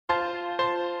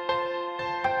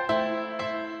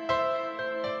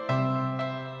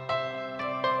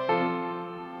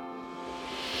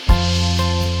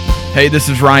Hey, this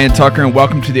is Ryan Tucker, and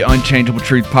welcome to the Unchangeable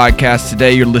Truth Podcast.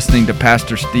 Today you're listening to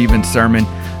Pastor Stephen's sermon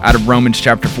out of Romans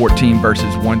chapter 14,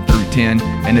 verses 1 through 10,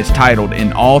 and it's titled,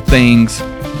 In All Things,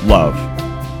 Love.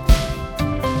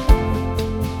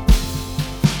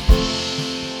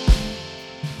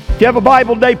 If you have a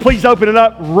Bible today, please open it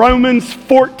up. Romans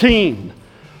 14.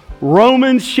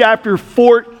 Romans chapter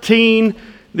 14.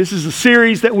 This is a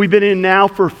series that we've been in now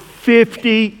for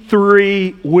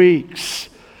 53 weeks.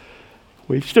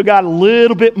 We've still got a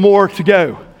little bit more to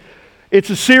go. It's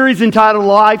a series entitled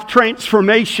Life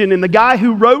Transformation, and the guy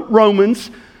who wrote Romans,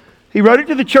 he wrote it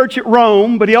to the church at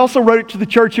Rome, but he also wrote it to the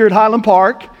church here at Highland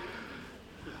Park.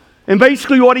 And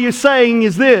basically what he is saying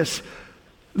is this,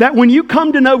 that when you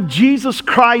come to know Jesus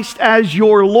Christ as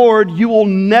your Lord, you will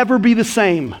never be the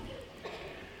same.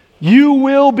 You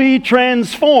will be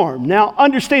transformed. Now,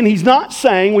 understand, he's not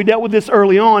saying, we dealt with this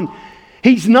early on,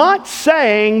 he's not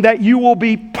saying that you will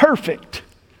be perfect.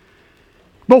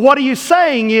 But what he is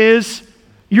saying is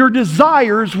your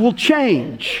desires will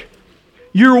change.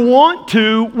 Your want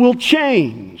to will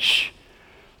change.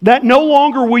 That no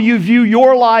longer will you view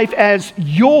your life as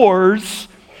yours,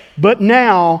 but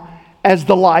now as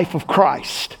the life of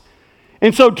Christ.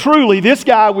 And so truly, this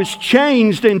guy was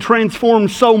changed and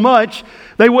transformed so much,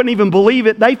 they wouldn't even believe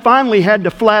it. They finally had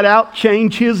to flat out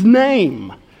change his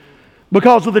name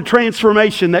because of the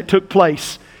transformation that took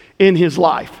place in his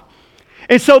life.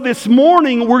 And so this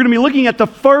morning, we're going to be looking at the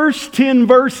first 10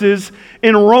 verses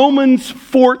in Romans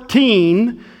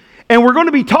 14, and we're going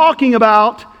to be talking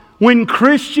about when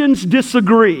Christians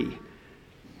disagree.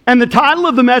 And the title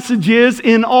of the message is,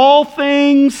 In All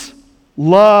Things,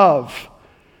 Love.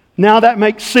 Now that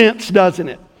makes sense, doesn't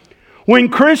it? When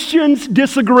Christians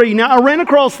disagree. Now, I ran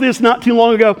across this not too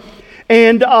long ago,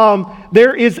 and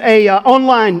there is a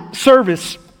online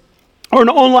service or an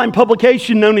online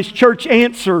publication known as Church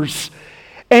Answers.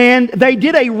 And they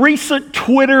did a recent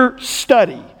Twitter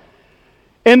study.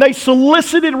 And they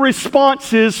solicited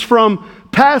responses from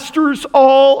pastors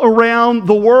all around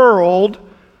the world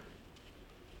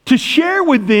to share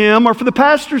with them, or for the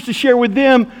pastors to share with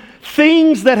them,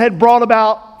 things that had brought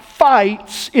about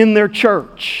fights in their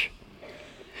church.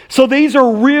 So these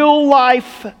are real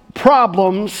life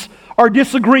problems or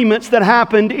disagreements that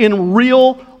happened in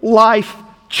real life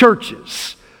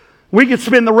churches. We could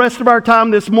spend the rest of our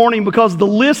time this morning because the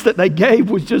list that they gave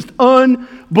was just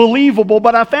unbelievable.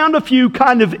 But I found a few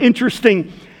kind of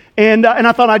interesting, and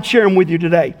I thought I'd share them with you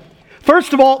today.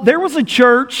 First of all, there was a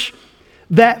church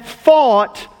that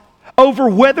fought over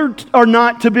whether or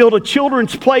not to build a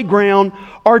children's playground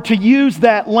or to use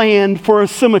that land for a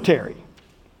cemetery.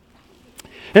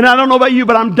 And I don't know about you,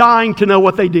 but I'm dying to know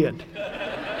what they did.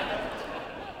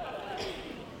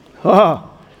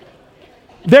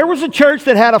 There was a church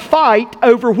that had a fight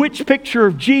over which picture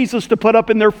of Jesus to put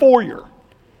up in their foyer.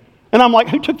 And I'm like,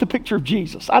 who took the picture of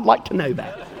Jesus? I'd like to know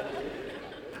that.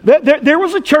 There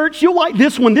was a church, you'll like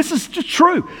this one, this is just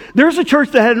true. There's a church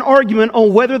that had an argument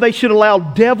on whether they should allow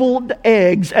deviled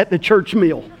eggs at the church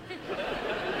meal.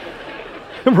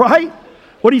 Right?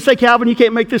 What do you say, Calvin? You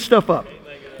can't make this stuff up.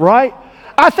 Right?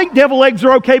 I think deviled eggs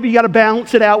are okay, but you got to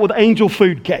balance it out with angel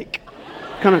food cake.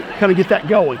 Kind of get that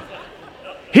going.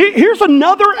 Here's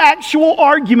another actual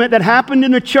argument that happened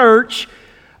in a church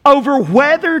over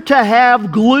whether to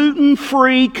have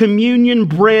gluten-free communion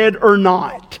bread or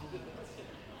not.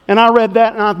 And I read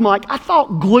that and I'm like, I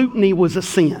thought gluttony was a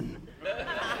sin.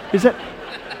 Is that?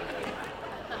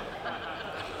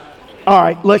 All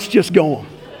right, let's just go on.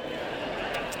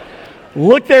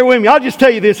 Look there with me. I'll just tell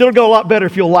you this. It'll go a lot better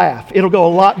if you'll laugh. It'll go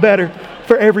a lot better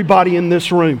for everybody in this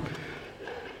room.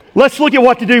 Let's look at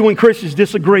what to do when Christians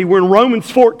disagree. We're in Romans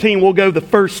 14. We'll go the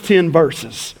first 10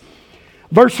 verses.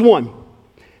 Verse 1.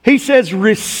 He says,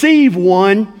 receive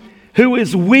one who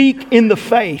is weak in the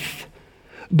faith,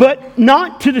 but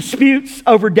not to disputes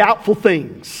over doubtful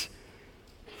things.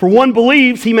 For one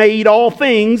believes he may eat all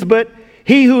things, but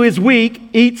he who is weak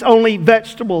eats only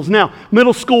vegetables. Now,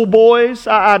 middle school boys,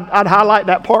 I'd highlight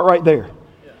that part right there.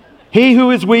 He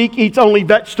who is weak eats only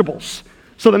vegetables.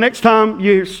 So the next time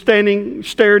you're staring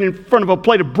in front of a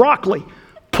plate of broccoli,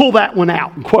 pull that one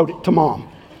out and quote it to mom.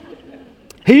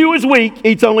 He who is weak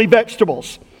eats only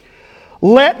vegetables.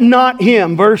 Let not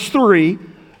him, verse 3,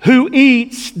 who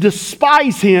eats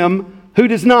despise him who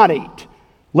does not eat.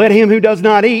 Let him who does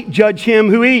not eat judge him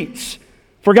who eats,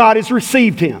 for God has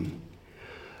received him.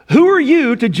 Who are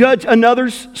you to judge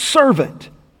another's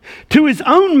servant? To his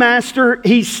own master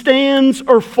he stands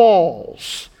or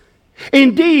falls.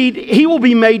 Indeed, he will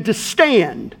be made to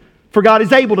stand, for God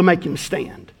is able to make him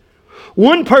stand.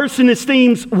 One person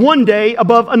esteems one day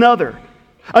above another.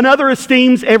 Another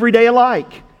esteems every day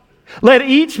alike. Let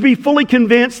each be fully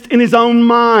convinced in his own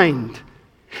mind.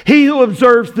 He who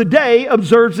observes the day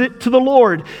observes it to the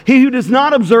Lord. He who does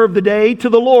not observe the day to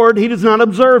the Lord, he does not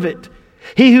observe it.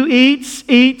 He who eats,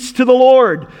 eats to the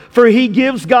Lord, for he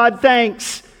gives God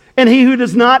thanks. And he who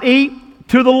does not eat,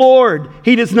 to the Lord,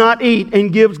 he does not eat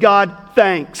and gives God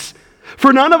thanks.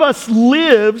 For none of us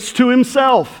lives to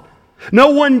himself.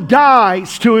 No one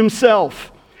dies to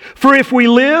himself. For if we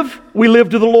live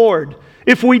to the Lord.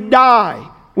 If we die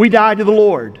to the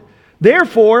Lord.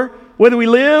 Therefore, whether we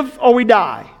live or we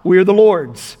die, we are the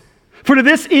Lord's. For to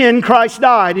this end Christ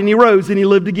died, and he rose, and he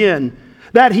lived again,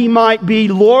 that he might be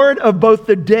Lord of both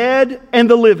the dead and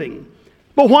the living.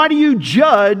 But why do you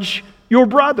judge your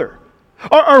brother?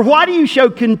 Or why do you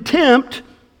show contempt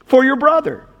for your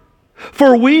brother?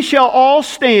 For we shall all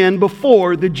stand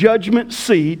before the judgment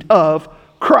seat of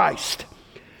Christ.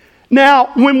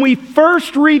 Now, when we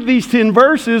first read these 10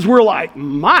 verses, we're like,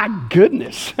 my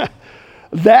goodness,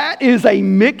 that is a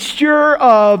mixture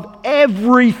of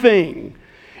everything.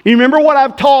 You remember what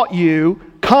I've taught you?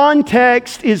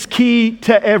 Context is key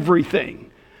to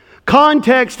everything.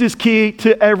 Context is key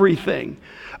to everything.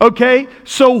 Okay,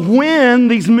 so when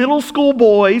these middle school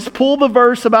boys pull the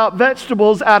verse about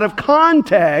vegetables out of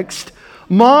context,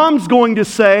 mom's going to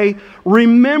say,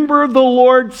 remember the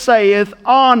Lord saith,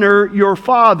 honor your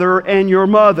father and your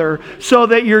mother, so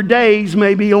that your days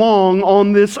may be long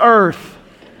on this earth.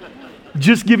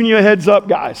 Just giving you a heads up,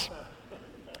 guys.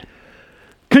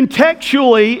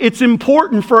 Contextually, it's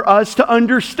important for us to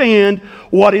understand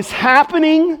what is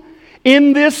happening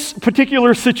in this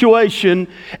particular situation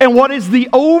and what is the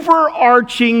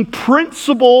overarching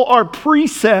principle or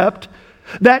precept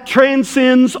that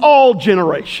transcends all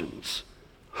generations.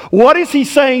 What is he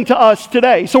saying to us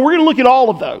today? So we're going to look at all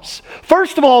of those.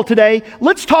 First of all today,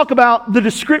 let's talk about the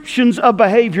descriptions of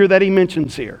behavior that he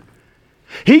mentions here.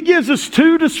 He gives us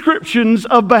 2 descriptions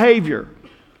of behavior.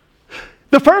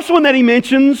 The first one that he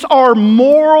mentions are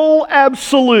moral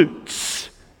absolutes.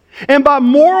 And by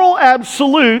moral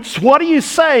absolutes, what he is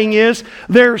saying is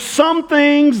there are some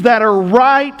things that are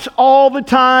right all the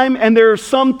time and there are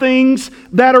some things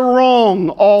that are wrong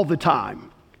all the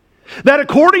time. That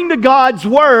according to God's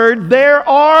word, there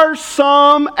are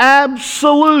some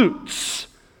absolutes.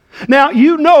 Now,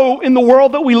 you know, in the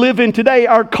world that we live in today,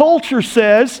 our culture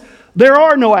says there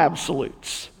are no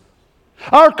absolutes.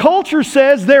 Our culture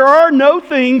says there are no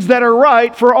things that are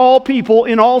right for all people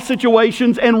in all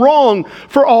situations and wrong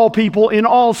for all people in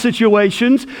all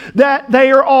situations, that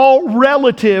they are all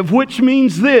relative, which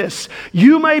means this: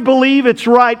 you may believe it's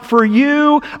right for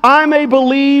you, I may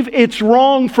believe it's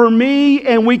wrong for me,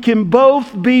 and we can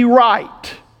both be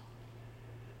right.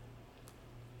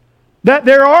 That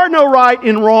there are no right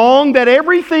and wrong, that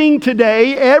everything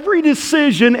today, every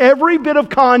decision, every bit of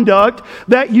conduct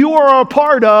that you are a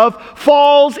part of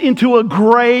falls into a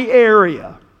gray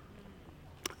area.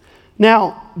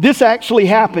 Now, this actually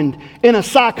happened in a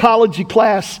psychology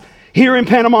class here in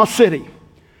Panama City.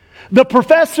 The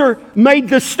professor made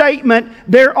the statement,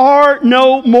 there are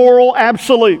no moral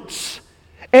absolutes.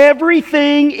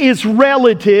 Everything is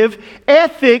relative.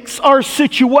 Ethics are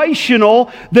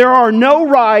situational. There are no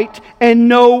right and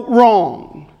no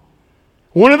wrong.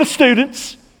 One of the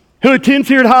students who attends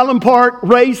here at Highland Park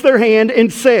raised their hand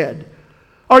and said,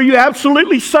 are you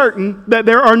absolutely certain that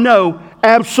there are no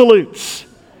absolutes?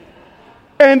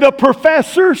 And the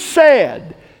professor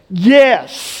said,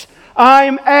 yes,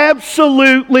 I'm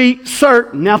absolutely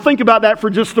certain. Now think about that for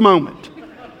just a moment.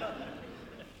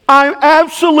 I'm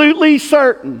absolutely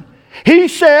certain. He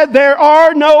said there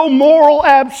are no moral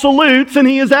absolutes, and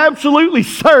he is absolutely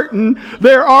certain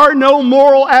there are no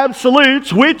moral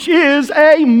absolutes, which is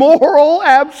a moral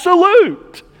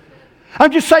absolute.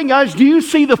 I'm just saying, guys, do you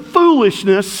see the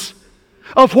foolishness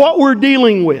of what we're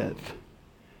dealing with?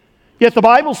 Yet the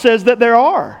Bible says that there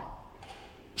are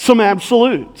some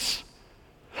absolutes.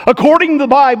 According to the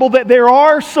Bible, that there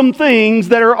are some things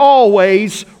that are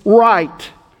always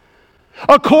right.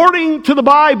 According to the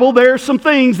Bible, there are some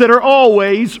things that are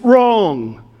always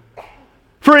wrong.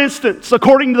 For instance,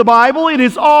 according to the Bible, it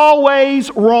is always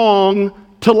wrong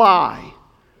to lie.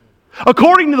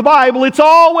 According to the Bible, it's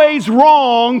always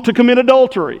wrong to commit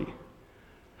adultery.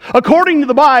 According to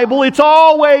the Bible, it's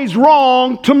always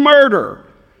wrong to murder.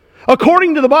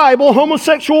 According to the Bible,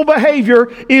 homosexual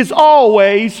behavior is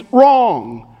always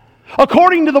wrong.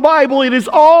 According to the Bible, it is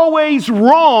always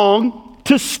wrong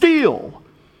to steal.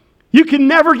 You can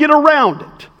never get around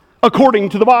it, according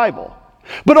to the Bible.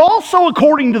 But also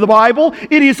according to the Bible,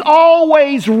 it is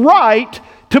always right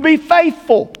to be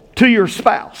faithful to your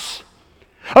spouse.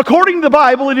 According to the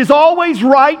Bible, it is always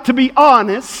right to be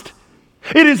honest.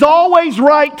 It is always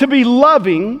right to be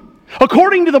loving.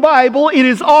 According to the Bible, it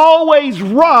is always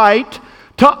right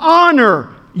to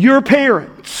honor your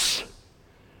parents.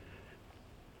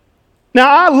 Now,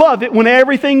 I love it when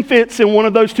everything fits in one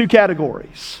of those two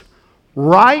categories,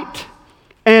 right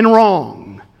and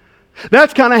wrong.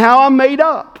 That's kind of how I'm made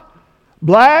up.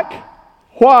 Black,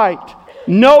 white,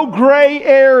 no gray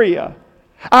area.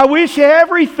 I wish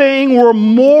everything were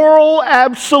moral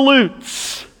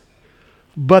absolutes,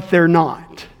 but they're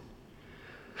not.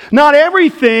 Not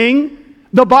everything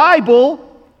the Bible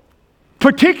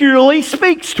particularly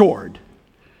speaks toward.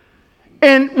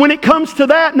 And when it comes to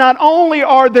that, not only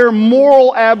are there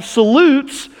moral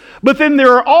absolutes, but then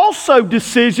there are also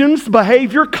decisions,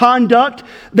 behavior, conduct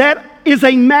that is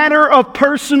a matter of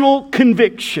personal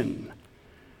conviction.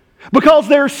 Because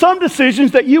there are some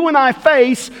decisions that you and I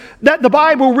face that the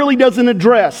Bible really doesn't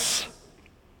address.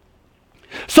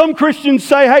 Some Christians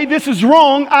say, hey, this is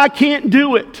wrong, I can't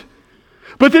do it.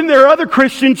 But then there are other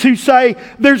Christians who say,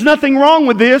 there's nothing wrong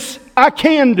with this, I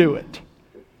can do it.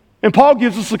 And Paul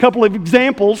gives us a couple of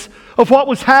examples of what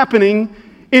was happening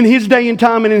in his day and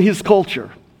time and in his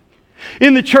culture.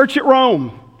 In the church at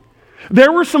Rome,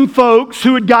 there were some folks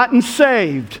who had gotten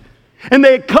saved, and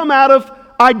they had come out of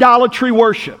idolatry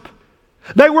worship.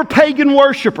 They were pagan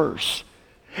worshipers.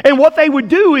 And what they would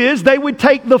do is they would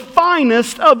take the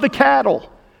finest of the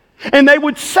cattle, and they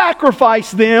would sacrifice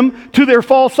them to their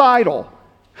false idol.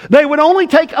 They would only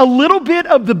take a little bit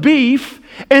of the beef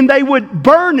and they would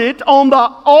burn it on the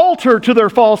altar to their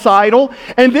false idol,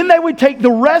 and then they would take the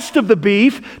rest of the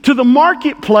beef to the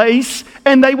marketplace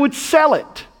and they would sell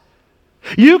it.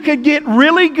 You could get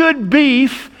really good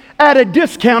beef at a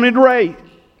discounted rate.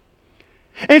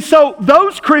 And so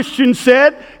those Christians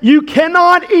said, you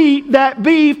cannot eat that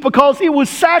beef because it was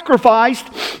sacrificed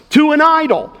to an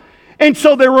idol. And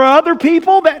so there were other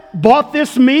people that bought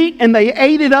this meat and they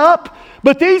ate it up.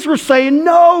 But these were saying,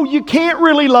 no, you can't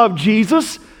really love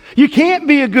Jesus. You can't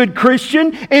be a good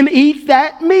Christian and eat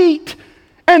that meat.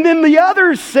 And then the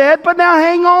others said, but now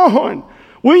hang on.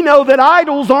 We know that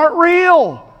idols aren't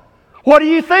real. What do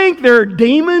you think? There are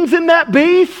demons in that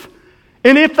beef?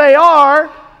 And if they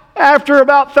are, after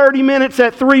about 30 minutes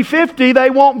at $3.50, they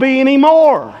won't be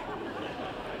anymore.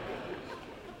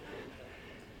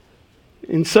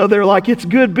 And so they're like, it's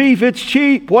good beef, it's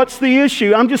cheap. What's the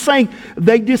issue? I'm just saying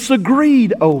they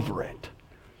disagreed over it.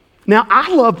 Now,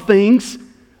 I love things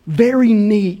very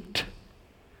neat.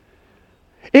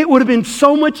 It would have been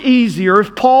so much easier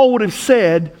if Paul would have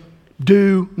said,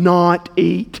 do not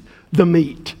eat the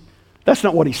meat. That's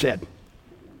not what he said.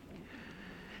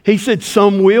 He said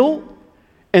some will,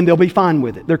 and they'll be fine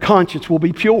with it. Their conscience will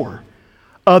be pure.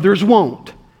 Others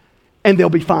won't, and they'll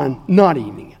be fine not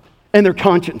eating it. And their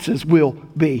consciences will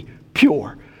be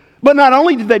pure. But not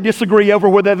only did they disagree over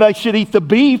whether they should eat the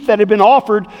beef that had been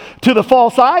offered to the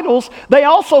false idols, they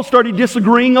also started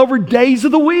disagreeing over days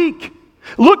of the week.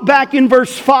 Look back in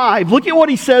verse 5. Look at what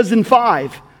he says in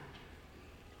 5.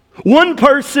 One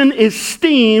person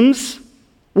esteems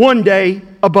one day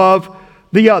above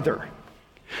the other.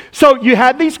 So you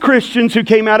had these Christians who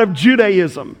came out of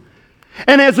Judaism.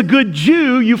 And as a good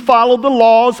Jew, you followed the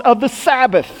laws of the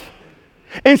Sabbath.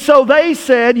 And so they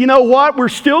said, you know what, we're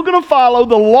still going to follow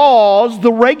the laws,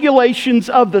 the regulations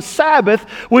of the Sabbath,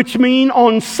 which mean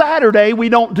on Saturday we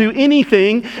don't do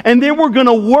anything, and then we're going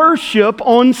to worship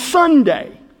on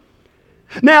Sunday.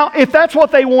 Now, if that's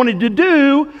what they wanted to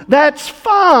do, that's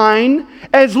fine,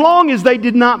 as long as they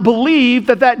did not believe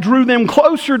that that drew them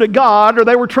closer to God, or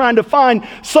they were trying to find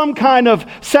some kind of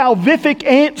salvific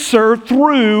answer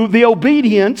through the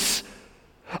obedience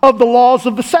of the laws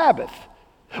of the Sabbath.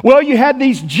 Well, you had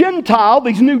these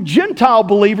new Gentile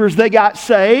believers, they got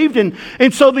saved.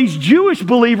 And so these Jewish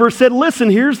believers said, listen,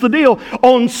 here's the deal.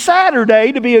 On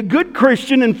Saturday, to be a good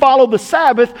Christian and follow the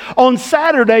Sabbath, on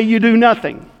Saturday you do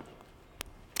nothing.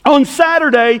 On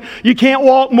Saturday, you can't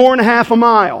walk more than half a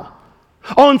mile.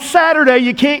 On Saturday,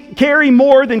 you can't carry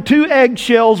more than 2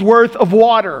 eggshells worth of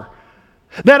water.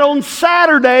 That on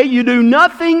Saturday, you do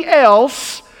nothing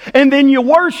else, and then you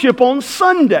worship on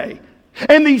Sunday.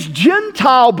 And these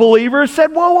Gentile believers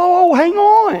said, whoa, hang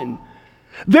on.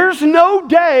 There's no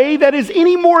day that is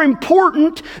any more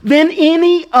important than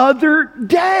any other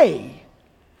day.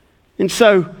 And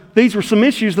so these were some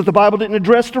issues that the Bible didn't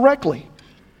address directly.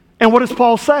 And what does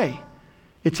Paul say?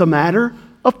 It's a matter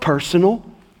of personal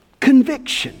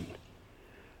conviction.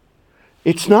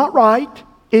 It's not right.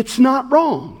 It's not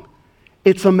wrong.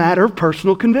 It's a matter of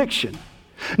personal conviction.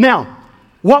 Now,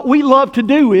 what we love to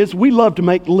do is we love to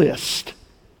make lists,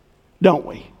 don't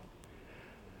we?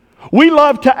 We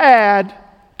love to add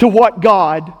to what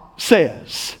God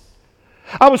says.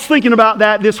 I was thinking about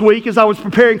that this week as I was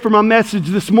preparing for my message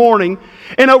this morning.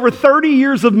 In over 30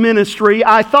 years of ministry,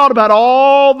 I thought about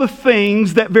all the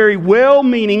things that very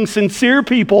well-meaning, sincere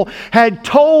people had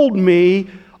told me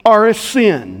are a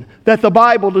sin that the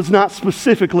Bible does not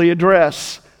specifically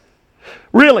address.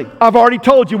 Really, I've already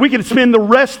told you, we could spend the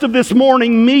rest of this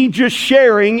morning me just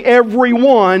sharing every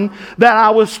one that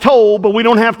I was told, but we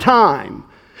don't have time.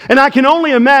 And I can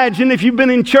only imagine if you've been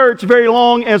in church very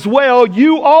long as well,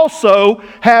 you also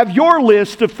have your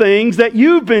list of things that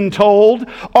you've been told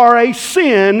are a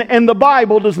sin, and the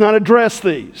Bible does not address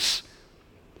these.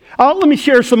 Let me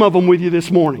share some of them with you this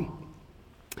morning.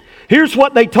 Here's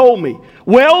what they told me.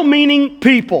 Well-meaning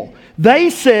people.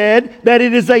 They said that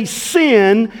it is a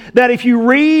sin that if you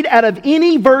read out of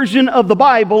any version of the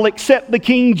Bible except the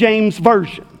King James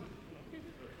Version.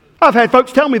 I've had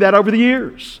folks tell me that over the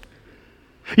years.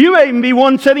 You may even be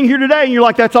one sitting here today and you're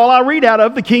like, that's all I read out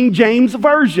of, the King James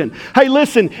Version. Hey,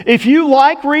 listen, if you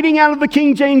like reading out of the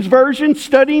King James Version,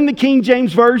 studying the King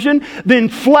James Version, then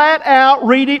flat out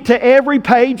read it to every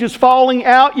page is falling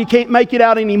out. You can't make it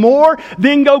out anymore.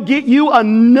 Then go get you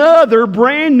another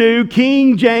brand new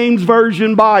King James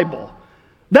Version Bible.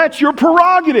 That's your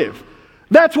prerogative.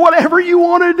 That's whatever you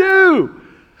want to do.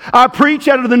 I preach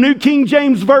out of the New King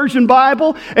James Version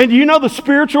Bible. And do you know the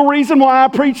spiritual reason why I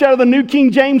preach out of the New King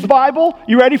James Bible?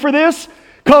 You ready for this?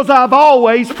 Because I've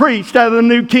always preached out of the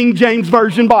New King James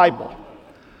Version Bible.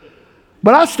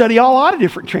 But I study a lot of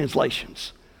different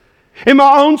translations. In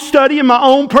my own study, in my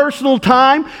own personal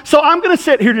time. So I'm going to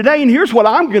sit here today, and here's what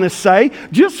I'm going to say.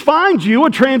 Just find you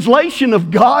a translation of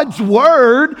God's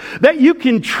Word that you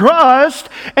can trust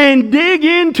and dig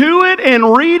into it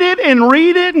and read it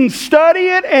and study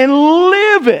it and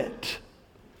live it.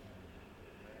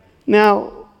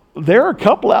 Now, there are a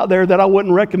couple out there that I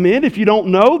wouldn't recommend. If you don't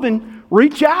know, then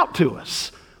reach out to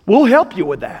us. We'll help you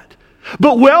with that.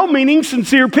 But well-meaning,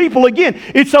 sincere people, again,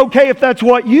 it's okay if that's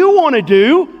what you want to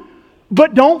do.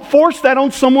 But don't force that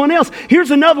on someone else.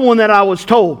 Here's another one that I was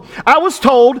told. I was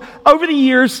told over the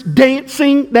years,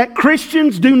 dancing, that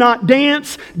Christians do not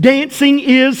dance. Dancing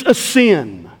is a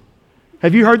sin.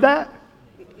 Have you heard that?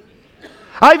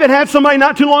 I even had somebody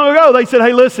not too long ago, they said,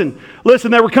 hey, listen,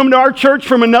 they were coming to our church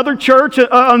from another church,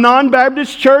 a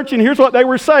non-Baptist church, and here's what they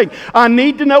were saying. I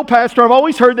need to know, Pastor, I've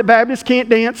always heard that Baptists can't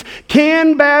dance.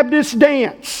 Can Baptists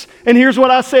dance? And here's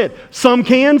what I said. Some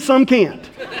can, some can't.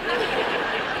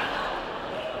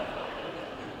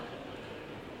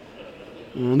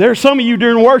 There's some of you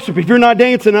during worship, if you're not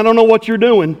dancing, I don't know what you're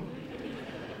doing.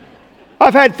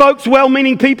 I've had folks,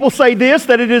 well-meaning people, say this,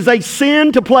 that it is a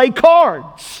sin to play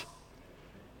cards.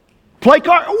 Play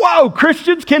cards? Whoa,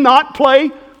 Christians cannot play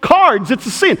cards. It's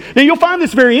a sin. Now, you'll find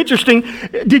this very interesting.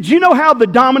 Did you know how the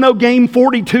domino game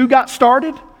 42 got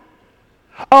started?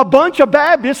 A bunch of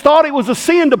Baptists thought it was a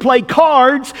sin to play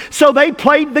cards, so they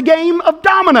played the game of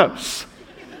dominoes.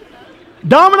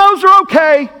 Dominoes are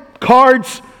okay,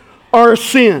 cards are a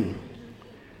sin.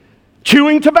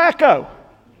 Chewing tobacco,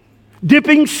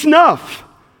 dipping snuff,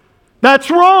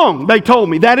 that's wrong, they told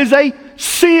me. That is a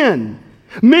sin.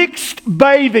 Mixed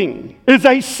bathing is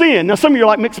a sin. Now some of you are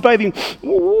like, mixed bathing,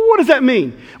 what does that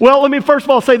mean? Well, let me first of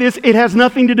all say this, it has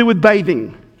nothing to do with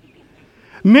bathing.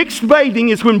 Mixed bathing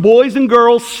is when boys and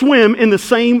girls swim in the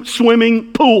same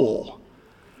swimming pool.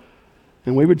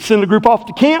 And we would send a group off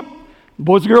to camp,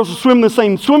 boys and girls would swim in the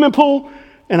same swimming pool,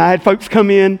 and I had folks come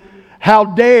in, how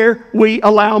dare we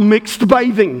allow mixed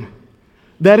bathing?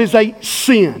 That is a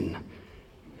sin.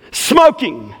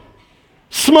 Smoking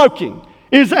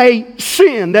is a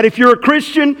sin. That if you're a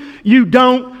Christian, you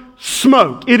don't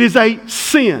smoke. It is a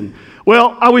sin.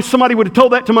 Well, I wish somebody would have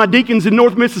told that to my deacons in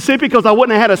North Mississippi because I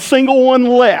wouldn't have had a single one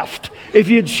left if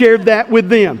you'd shared that with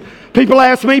them. People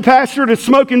ask me, Pastor, does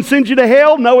smoking send you to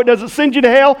hell? No, it doesn't send you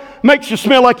to hell. Makes you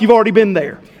smell like you've already been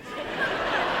there.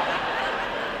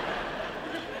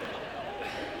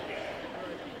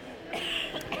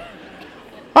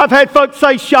 I've had folks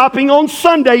say shopping on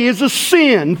Sunday is a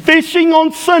sin. Fishing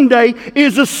on Sunday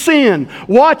is a sin.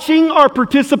 Watching or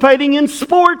participating in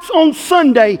sports on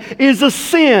Sunday is a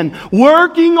sin.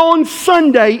 Working on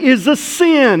Sunday is a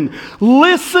sin.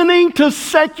 Listening to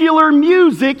secular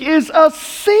music is a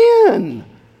sin.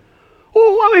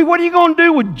 Well, I mean, what are you going to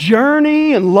do with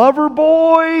Journey and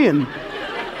Loverboy? And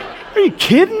are you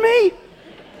kidding me?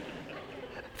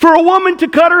 For a woman to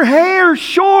cut her hair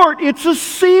short, it's a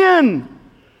sin.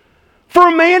 For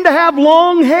a man to have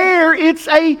long hair, it's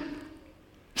a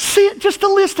sin, just a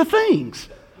list of things.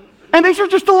 And these are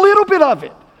just a little bit of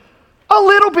it. A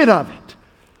little bit of it.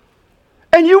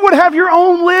 And you would have your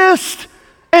own list,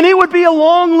 and it would be a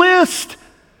long list.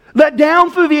 That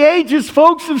down through the ages,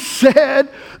 folks have said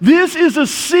this is a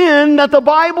sin that the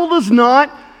Bible does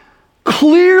not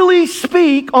clearly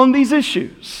speak on these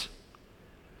issues.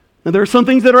 Now, there are some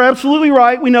things that are absolutely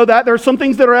right. We know that. There are some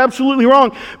things that are absolutely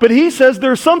wrong. But he says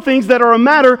there are some things that are a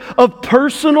matter of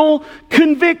personal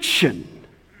conviction.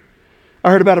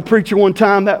 I heard about a preacher one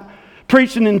time that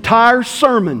preached an entire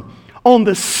sermon on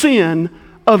the sin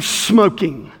of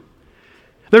smoking.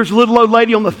 There's a little old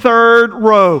lady on the third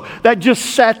row that just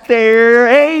sat there.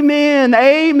 Amen,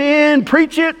 amen.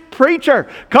 Preach it, preacher.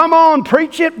 Come on,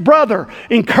 preach it, brother.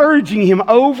 Encouraging him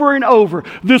over and over.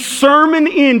 The sermon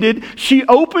ended. She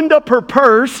opened up her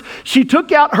purse. She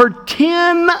took out her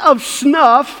tin of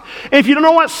snuff. And if you don't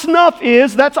know what snuff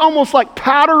is, that's almost like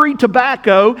powdery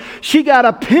tobacco. She got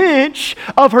a pinch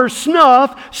of her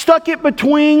snuff, stuck it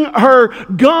between her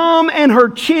gum and her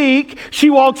cheek. She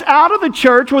walks out of the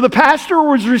church where the pastor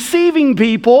was receiving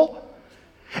people.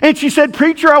 And she said,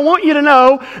 "Preacher, I want you to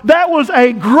know that was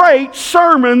a great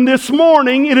sermon this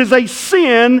morning. It is a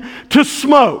sin to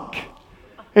smoke."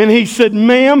 And he said,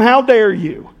 "Ma'am, how dare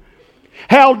you?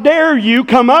 How dare you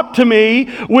come up to me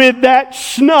with that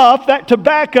snuff, that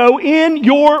tobacco in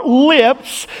your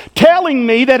lips, telling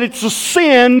me that it's a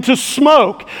sin to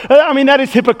smoke? I mean, that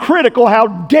is hypocritical. How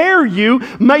dare you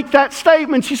make that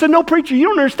statement?" She said, "No, preacher, you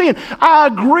don't understand. I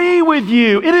agree with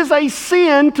you. It is a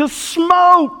sin to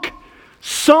smoke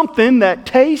something that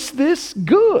tastes this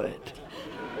good."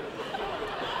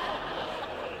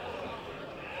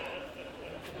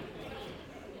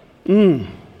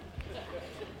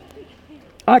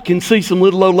 I can see some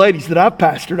little old ladies that I've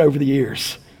pastored over the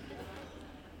years.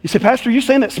 You say, "Pastor, are you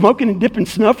saying that smoking and dipping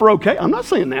snuff are okay?" I'm not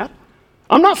saying that.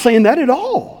 I'm not saying that at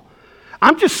all.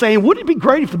 I'm just saying, wouldn't it be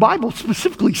great if the Bible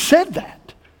specifically said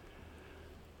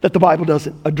that the Bible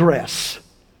doesn't address?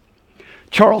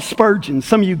 Charles Spurgeon,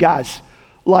 some of you guys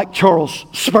like Charles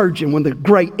Spurgeon, one of the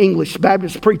great English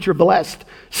Baptist preacher of the last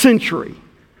century.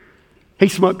 He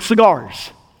smoked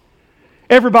cigars.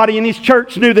 Everybody in his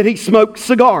church knew that he smoked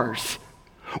cigars.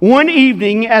 One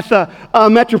evening at the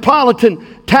Metropolitan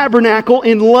Tabernacle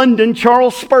in London,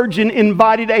 Charles Spurgeon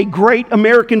invited a great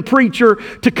American preacher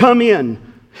to come in.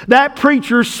 That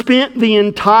preacher spent the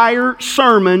entire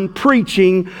sermon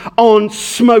preaching on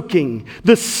smoking,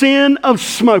 the sin of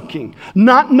smoking,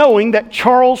 not knowing that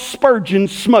Charles Spurgeon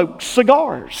smoked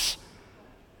cigars.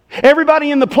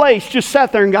 Everybody in the place just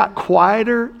sat there and got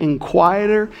quieter and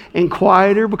quieter and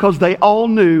quieter because they all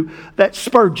knew that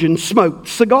Spurgeon smoked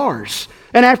cigars.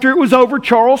 And after it was over,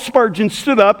 Charles Spurgeon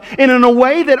stood up, and in a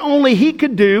way that only he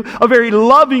could do, a very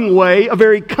loving way, a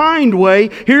very kind way,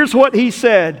 here's what he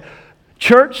said: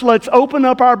 "Church, let's open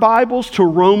up our Bibles to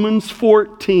Romans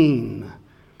 14,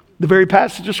 the very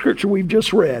passage of Scripture we've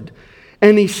just read."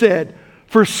 And he said,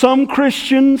 "For some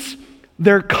Christians,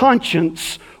 their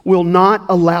conscience will not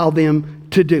allow them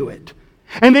to do it."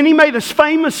 And then he made a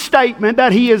famous statement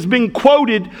that he has been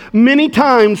quoted many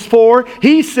times for.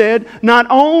 He said, "Not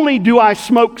only do I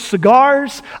smoke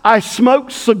cigars, I smoke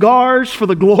cigars for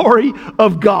the glory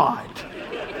of God."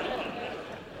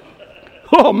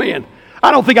 Oh man,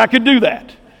 I don't think I could do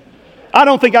that. I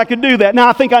don't think I could do that. Now,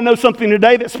 I think I know something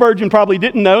today that Spurgeon probably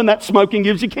didn't know, and that smoking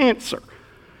gives you cancer.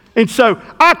 And so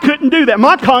I couldn't do that.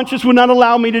 My conscience would not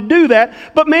allow me to do that.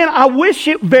 But man, I wish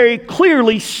it very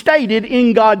clearly stated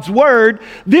in God's Word,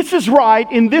 this is right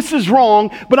and this is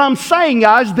wrong. But I'm saying,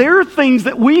 guys, there are things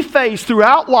that we face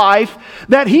throughout life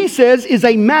that he says is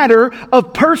a matter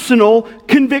of personal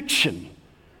conviction.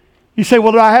 You say,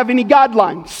 "Well, do I have any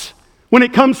guidelines when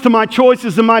it comes to my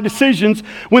choices and my decisions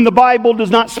when the Bible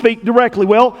does not speak directly?"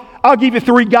 Well, I'll give you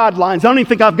 3 guidelines. I don't even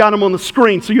think I've got them on the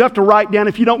screen, so you have to write down.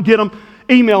 If you don't get them,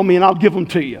 email me and I'll give them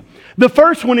to you. The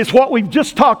first one is what we've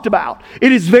just talked about.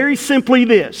 It is very simply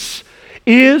this: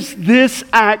 is this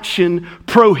action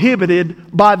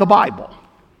prohibited by the Bible?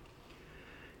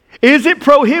 Is it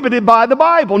prohibited by the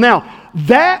Bible? Now,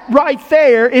 that right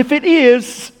there, if it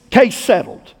is, case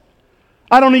settled.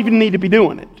 I don't even need to be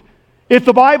doing it. If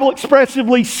the Bible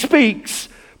expressively speaks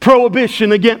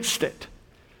prohibition against it.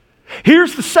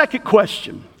 Here's the second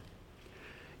question: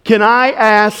 can I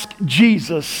ask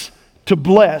Jesus to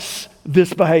bless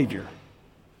this behavior?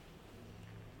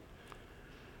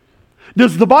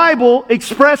 Does the Bible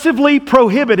expressively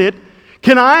prohibit it?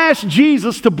 Can I ask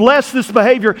Jesus to bless this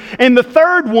behavior? And the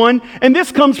third one, and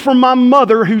this comes from my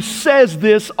mother who says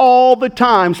this all the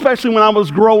time, especially when I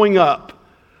was growing up: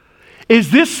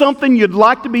 is this something you'd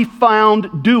like to be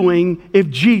found doing if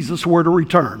Jesus were to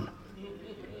return?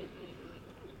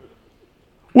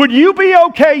 Would you be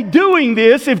okay doing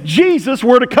this if Jesus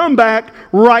were to come back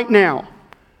right now?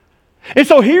 And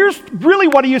so here's really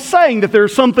what he is saying, that there are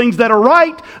some things that are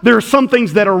right, there are some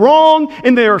things that are wrong,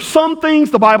 and there are some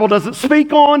things the Bible doesn't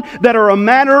speak on that are a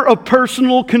matter of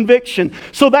personal conviction.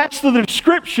 So that's the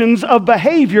descriptions of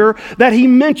behavior that he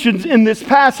mentions in this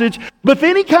passage. But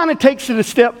then he kind of takes it a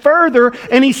step further,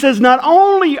 and he says not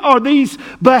only are these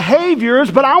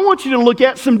behaviors, but I want you to look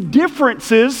at some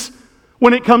differences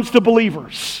when it comes to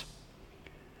believers.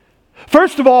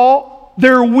 First of all,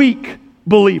 they're weak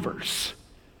believers.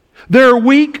 They're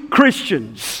weak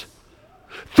Christians.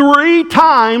 3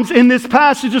 times in this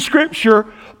passage of Scripture,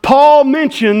 Paul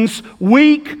mentions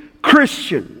weak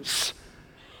Christians.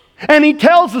 And he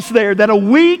tells us there that a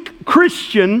weak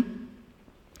Christian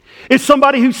is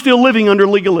somebody who's still living under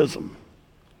legalism.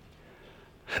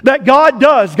 That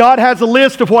God has a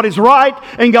list of what is right,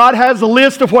 and God has a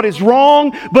list of what is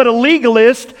wrong, but a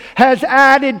legalist has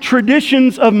added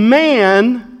traditions of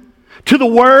man to the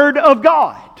Word of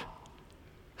God.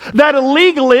 That a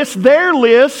legalist, their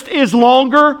list is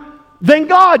longer than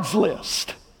God's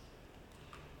list.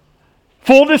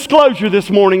 Full disclosure this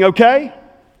morning, okay?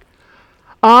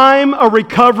 I'm a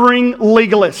recovering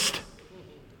legalist.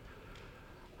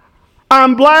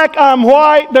 I'm black, I'm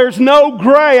white, there's no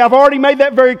gray. I've already made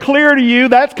that very clear to you.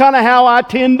 That's kind of how I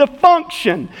tend to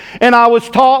function. And I was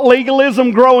taught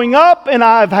legalism growing up, and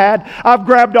I've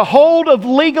grabbed a hold of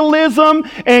legalism,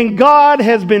 and God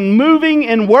has been moving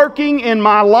and working in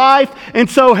my life. And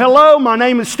so, hello, my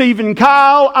name is Stephen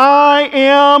Kyle. I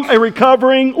am a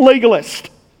recovering legalist.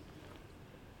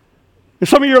 And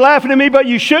some of you are laughing at me, but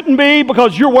you shouldn't be,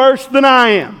 because you're worse than I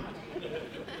am.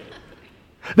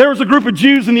 There was a group of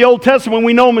Jews in the Old Testament,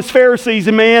 we know them as Pharisees,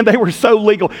 and man, they were so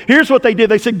legal. Here's what they did.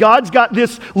 They said, God's got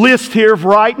this list here of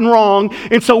right and wrong,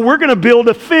 and so we're going to build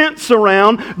a fence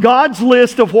around God's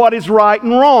list of what is right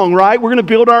and wrong, right? We're going to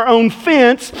build our own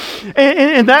fence,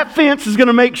 and that fence is going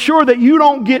to make sure that you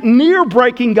don't get near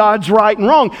breaking God's right and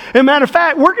wrong. And matter of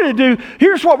fact,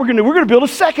 here's what we're going to do. We're going to build a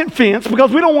second fence,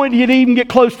 because we don't want you to even get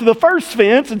close to the first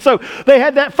fence. And so they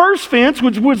had that first fence,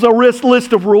 which was a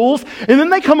list of rules, and then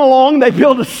they come along and they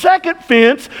build a second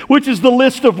fence, which is the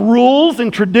list of rules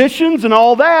and traditions and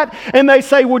all that. And they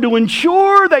say, well, to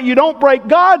ensure that you don't break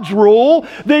God's rule,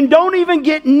 then don't even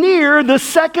get near the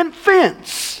second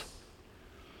fence.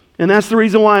 And that's the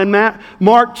reason why in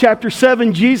Mark chapter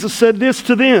 7, Jesus said this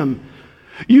to them: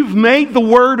 you've made the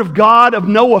word of God of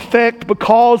no effect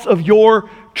because of your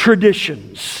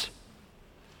traditions.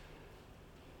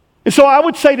 And so I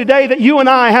would say today that you and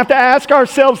I have to ask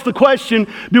ourselves the question,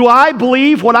 do I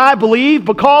believe what I believe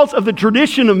because of the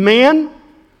tradition of man?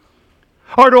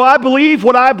 Or do I believe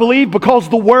what I believe because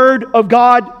the Word of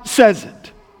God says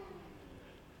it?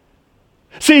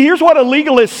 See, here's what a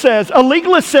legalist says. A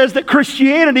legalist says that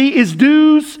Christianity is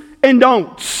do's and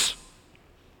don'ts.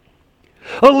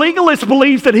 A legalist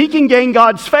believes that he can gain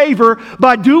God's favor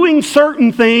by doing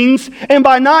certain things and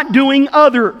by not doing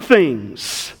other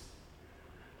things.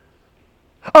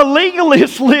 A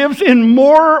legalist lives in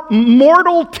more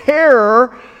mortal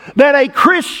terror that a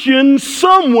Christian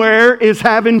somewhere is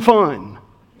having fun.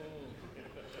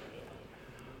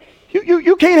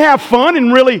 You can't have fun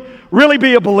and really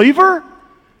be a believer.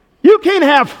 You can't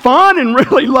have fun and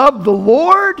really love the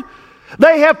Lord.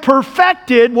 They have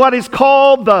perfected what is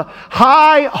called the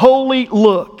high holy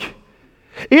look.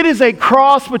 It is a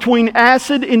cross between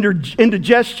acid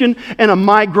indigestion and a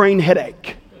migraine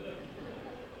headache.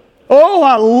 Oh,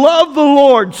 I love the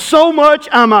Lord so much.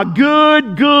 I'm a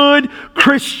good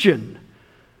Christian.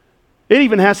 It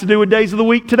even has to do with days of the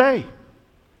week today,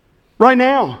 right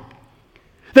now.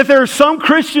 That there are some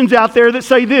Christians out there that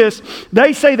say this.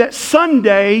 They say that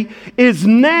Sunday is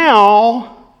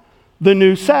now the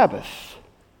new Sabbath.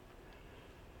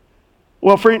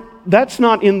 Well, friend, that's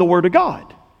not in the Word of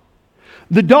God.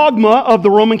 The dogma of the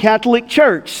Roman Catholic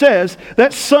Church says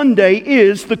that Sunday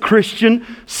is the Christian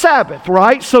Sabbath,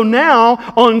 right? So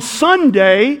now, on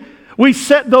Sunday, we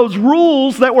set those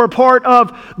rules that were part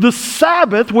of the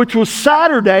Sabbath, which was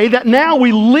Saturday, that now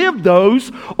we live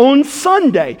those on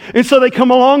Sunday. And so they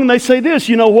come along and they say this,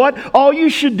 you know what? All you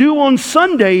should do on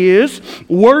Sunday is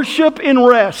worship and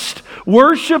rest.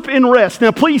 Worship and rest.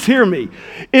 Now, please hear me.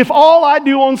 If all I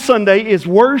do on Sunday is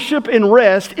worship and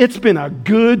rest, it's been a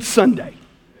good Sunday.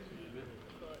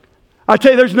 I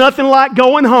tell you, there's nothing like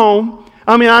going home.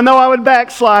 I mean, I know I would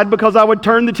backslide because I would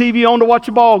turn the TV on to watch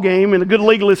a ball game, and a good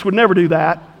legalist would never do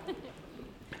that.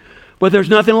 But there's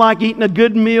nothing like eating a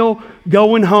good meal,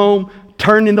 going home,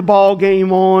 turning the ball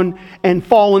game on, and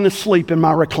falling asleep in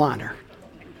my recliner.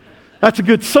 That's a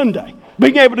good Sunday.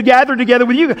 being able to gather together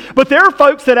with you. But there are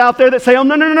folks that out there that say, oh,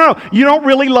 no, you don't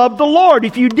really love the Lord.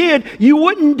 If you did, you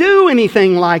wouldn't do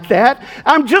anything like that.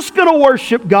 I'm just going to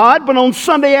worship God, but on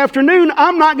Sunday afternoon,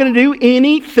 I'm not going to do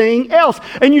anything else.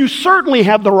 And you certainly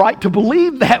have the right to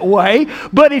believe that way,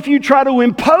 but if you try to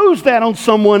impose that on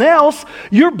someone else,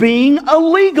 you're being a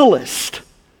legalist.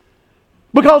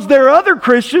 Because there are other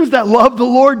Christians that love the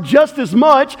Lord just as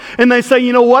much, and they say,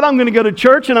 you know what, I'm going to go to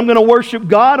church and I'm going to worship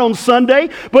God on Sunday,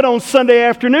 but on Sunday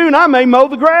afternoon I may mow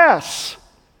the grass.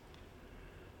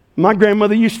 My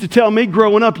grandmother used to tell me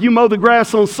growing up, you mow the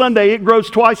grass on Sunday, it grows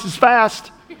twice as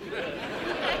fast.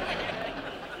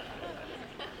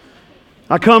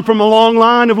 I come from a long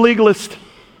line of legalists.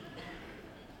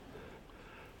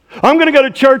 I'm going to go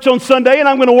to church on Sunday and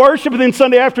I'm going to worship, and then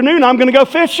Sunday afternoon I'm going to go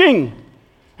fishing.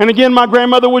 And again, my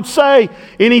grandmother would say,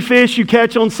 any fish you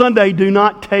catch on Sunday do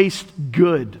not taste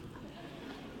good.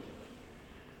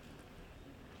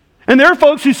 And there are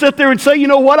folks who sit there and say, you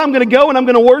know what, I'm going to go and I'm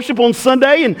going to worship on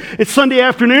Sunday, and it's Sunday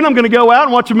afternoon, I'm going to go out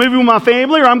and watch a movie with my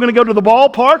family, or I'm going to go to the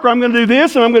ballpark, or I'm going to do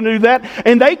this and I'm going to do that.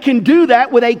 And they can do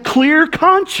that with a clear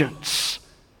conscience.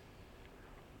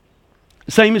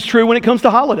 The same is true when it comes to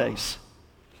holidays.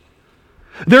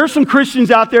 There are some Christians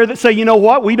out there that say, you know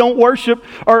what, we don't worship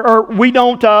or we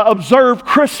don't observe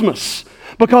Christmas.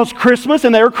 Because Christmas,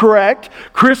 and they're correct,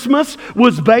 Christmas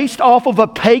was based off of a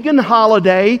pagan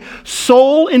holiday,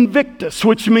 Sol Invictus,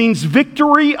 which means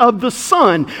victory of the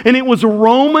sun. And it was a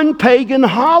Roman pagan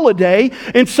holiday.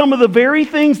 And some of the very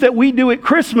things that we do at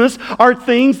Christmas are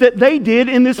things that they did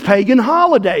in this pagan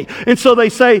holiday. And so they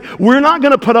say, we're not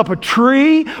going to put up a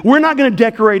tree. We're not going to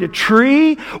decorate a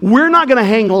tree. We're not going to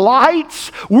hang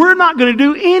lights. We're not going to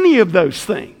do any of those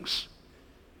things.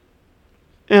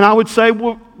 And I would say,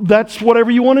 well, that's whatever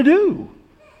you want to do.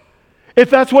 If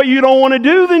that's what you don't want to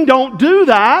do, then don't do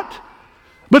that.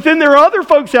 But then there are other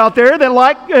folks out there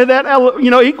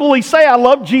that equally say, I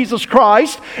love Jesus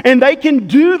Christ, and they can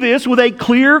do this with a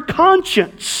clear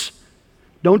conscience.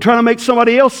 Don't try to make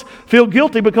somebody else feel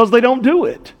guilty because they don't do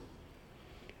it.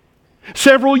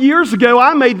 Several years ago,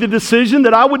 I made the decision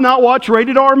that I would not watch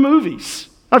rated R movies.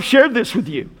 I've shared this with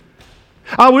you.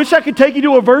 I wish I could take you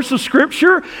to a verse of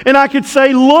Scripture and I could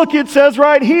say, look, it says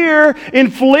right here in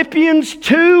Philippians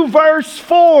 2 verse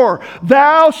 4,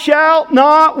 thou shalt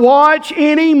not watch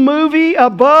any movie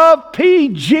above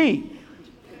PG.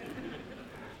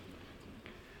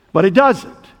 But it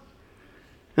doesn't.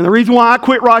 And the reason why I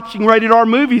quit watching rated R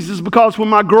movies is because when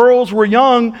my girls were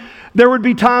young, there would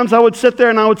be times I would sit there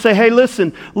and I would say, hey,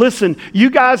 listen, you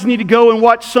guys need to go and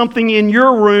watch something in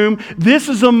your room. This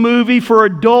is a movie for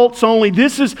adults only.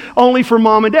 This is only for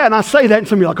mom and dad. And I say that and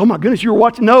some of you are like, oh my goodness, you were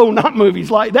watching? No, not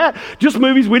movies like that. Just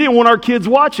movies we didn't want our kids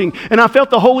watching. And I felt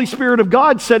the Holy Spirit of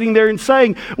God sitting there and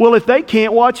saying, well, if they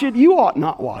can't watch it, you ought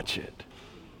not watch it.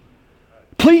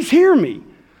 Please hear me.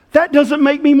 That doesn't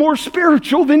make me more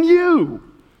spiritual than you.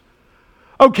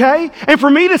 Okay? And for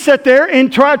me to sit there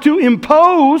and try to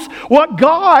impose what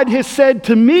God has said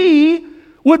to me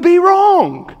would be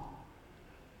wrong.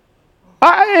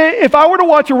 If I were to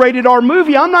watch a rated R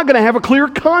movie, I'm not going to have a clear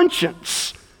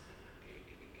conscience.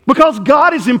 Because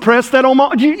God is impressed that on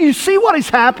my... You see what is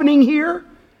happening here?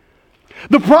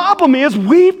 The problem is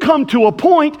we've come to a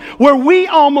point where we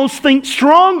almost think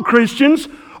strong Christians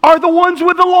are the ones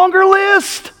with the longer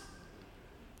list.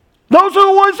 Those are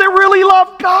the ones that really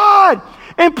love God.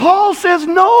 And Paul says,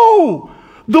 no,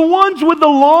 the ones with the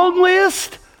long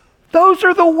list, those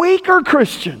are the weaker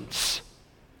Christians,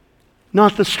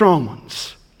 not the strong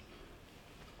ones.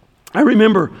 I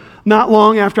remember not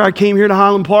long after I came here to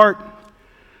Highland Park,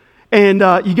 and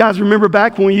you guys remember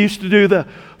back when we used to do the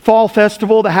Fall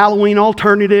Festival, the Halloween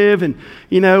alternative, and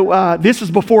this is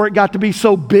before it got to be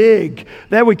so big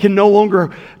that we can no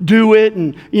longer do it,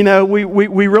 and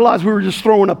we realized we were just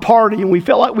throwing a party, and we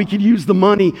felt like we could use the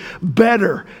money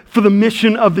better for the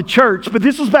mission of the church. But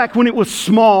this was back when it was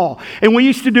small, and we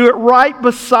used to do it right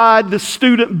beside the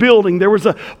student building. There was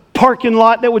a parking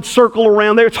lot that would circle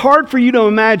around there. It's hard for you to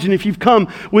imagine if you've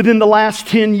come within the last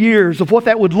 10 years of what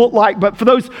that would look like. But for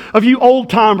those of you old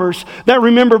timers that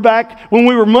remember back when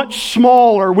we were much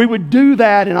smaller, we would do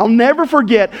that. And I'll never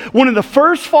forget one of the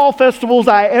first fall festivals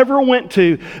I ever went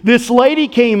to. This lady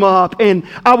came up, and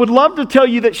I would love to tell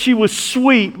you that she was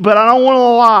sweet, but I don't want to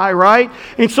lie, right?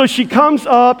 And so she comes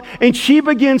up and she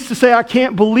begins to say, I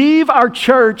can't believe our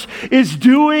church is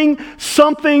doing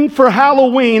something for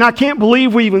Halloween. I can't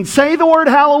believe we even say the word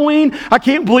Halloween. I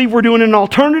can't believe we're doing an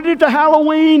alternative to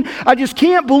Halloween. I just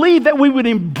can't believe that we would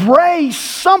embrace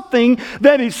something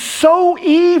that is so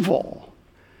evil.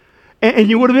 And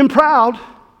you would have been proud.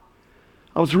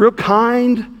 I was real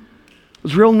kind, It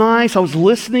was real nice. I was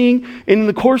listening, and in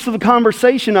the course of the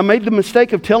conversation, I made the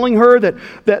mistake of telling her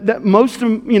that most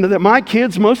of, that my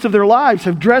kids, most of their lives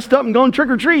have dressed up and gone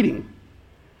trick-or-treating.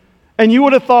 And you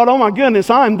would have thought, oh my goodness,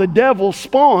 I'm the devil's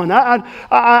spawn.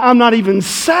 I'm not even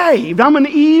saved. I'm an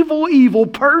evil, evil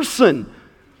person.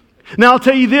 Now I'll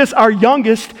tell you this, our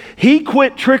youngest, he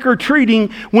quit trick-or-treating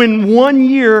when one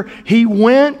year he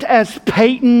went as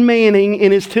Peyton Manning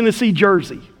in his Tennessee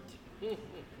jersey.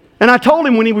 And I told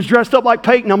him when he was dressed up like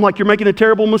Peyton, I'm like, you're making a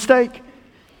terrible mistake.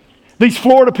 These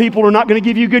Florida people are not going to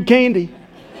give you good candy.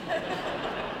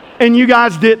 And you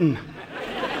guys didn't.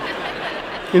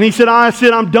 And he said,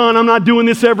 I'm done. I'm not doing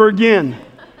this ever again.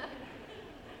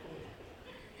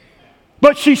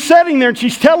 But she's sitting there and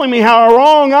she's telling me how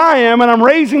wrong I am and I'm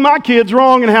raising my kids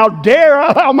wrong and how dare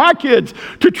I allow my kids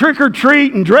to trick or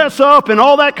treat and dress up and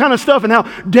all that kind of stuff and how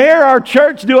dare our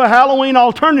church do a Halloween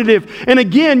alternative. And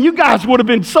again, you guys would have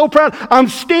been so proud. I'm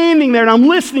standing there and I'm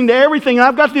listening to everything and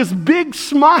I've got this big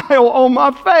smile on my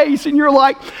face and you're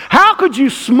like, how could you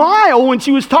smile when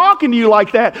she was talking to you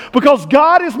like that? Because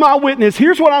God is my witness.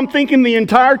 Here's what I'm thinking the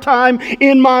entire time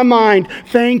in my mind.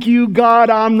 Thank you, God,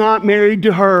 I'm not married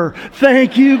to her.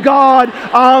 Thank you, God,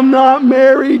 I'm not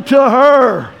married to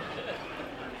her.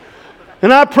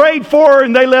 And I prayed for her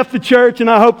and they left the church and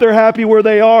I hope they're happy where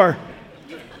they are.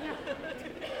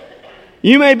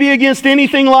 You may be against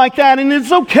anything like that, and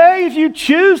it's okay if you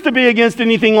choose to be against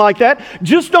anything like that.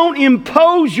 Just don't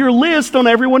impose your list on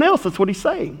everyone else. That's what he's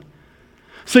saying.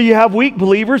 So you have weak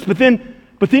believers, but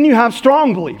then you have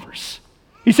strong believers.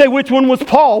 You say, which one was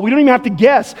Paul? We don't even have to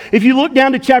guess. If you look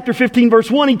down to chapter 15, verse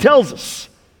 1, he tells us.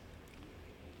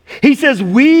 He says,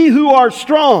 we who are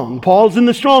strong, Paul's in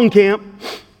the strong camp,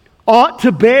 ought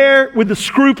to bear with the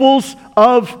scruples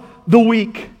of the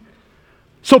weak.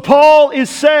 So Paul is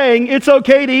saying it's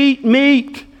okay to eat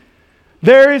meat.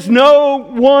 There is no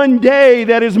one day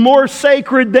that is more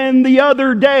sacred than the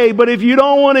other day. But if you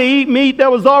don't want to eat meat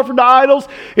that was offered to idols,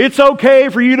 it's okay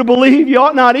for you to believe you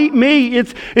ought not eat meat.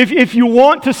 If you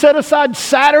want to set aside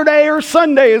Saturday or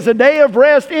Sunday as a day of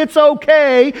rest, it's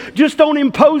okay. Just don't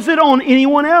impose it on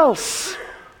anyone else.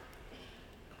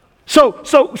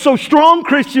 So strong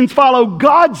Christians follow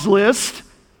God's list,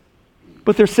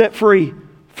 but they're set free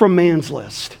from man's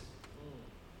list.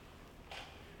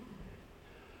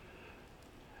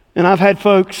 And I've had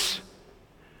folks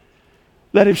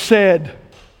that have said,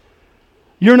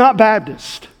 you're not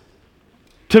Baptist,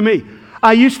 to me.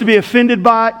 I used to be offended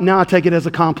by it, now I take it as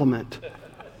a compliment.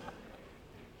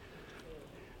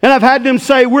 And I've had them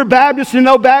say, we're Baptists and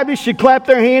no Baptist should clap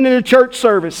their hand in a church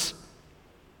service.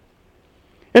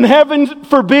 And heaven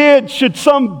forbid should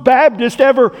some Baptist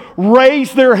ever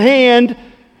raise their hand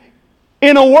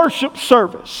in a worship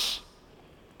service.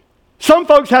 Some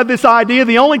folks have this idea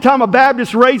the only time a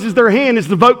Baptist raises their hand is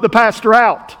to vote the pastor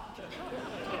out.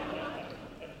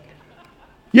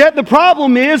 Yet the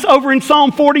problem is, over in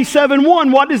Psalm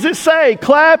 47:1, what does it say?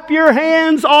 Clap your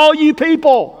hands, all you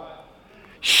people.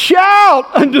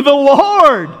 Shout unto the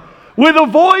Lord with a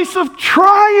voice of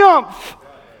triumph.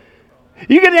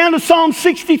 You get down to Psalm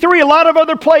 63, a lot of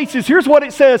other places. Here's what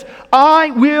it says.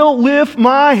 I will lift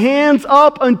my hands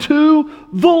up unto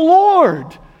the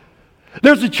Lord.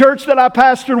 There's a church that I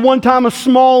pastored one time, a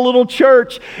small little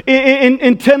church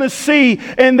in Tennessee,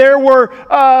 and there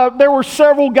were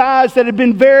several guys that had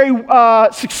been very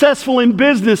successful in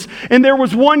business, and there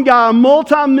was one guy, a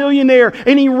multimillionaire,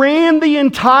 and he ran the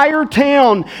entire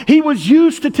town. He was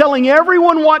used to telling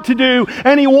everyone what to do,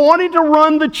 and he wanted to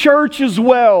run the church as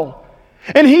well.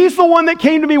 And he's the one that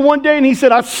came to me one day and he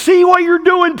said, I see what you're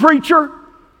doing, preacher.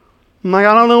 I'm like,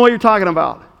 I don't know what you're talking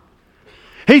about.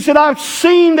 He said, I've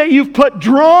seen that you've put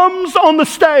drums on the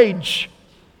stage.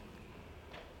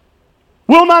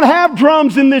 We'll not have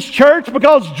drums in this church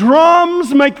because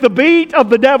drums make the beat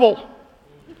of the devil.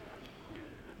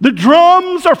 The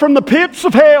drums are from the pits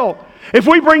of hell. If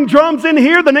we bring drums in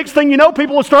here, the next thing you know,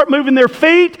 people will start moving their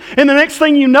feet. And the next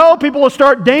thing you know, people will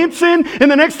start dancing. And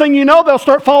the next thing you know, they'll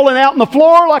start falling out on the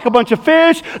floor like a bunch of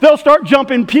fish. They'll start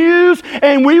jumping pews.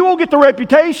 And we will get the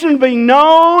reputation of being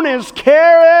known as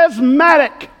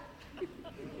charismatic.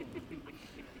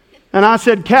 And I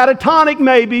said, catatonic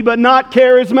maybe, but not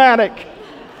charismatic.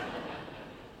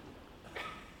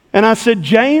 And I said,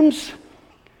 James,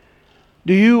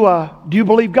 do you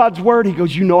believe God's word? He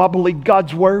goes, you know I believe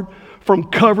God's word from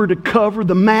cover to cover,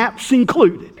 the maps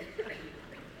included.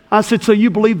 I said, so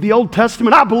you believe the Old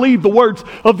Testament? I believe the words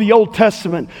of the Old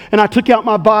Testament. And I took out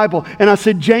my Bible and I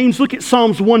said, James, look at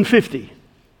Psalms 150.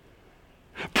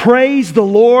 Praise the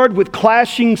Lord with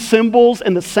clashing cymbals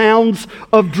and the sounds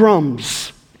of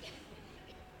drums.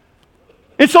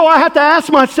 And so I have to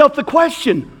ask myself the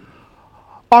question,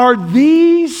 Are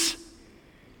these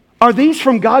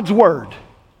from God's Word?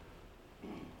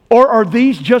 Or are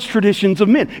these just traditions of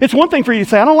men? It's one thing for you to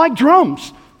say, I don't like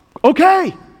drums.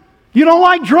 Okay, you don't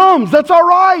like drums, that's all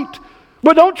right.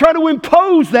 But don't try to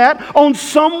impose that on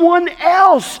someone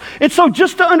else. And so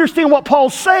just to understand what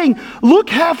Paul's saying, look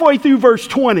halfway through verse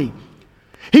 20.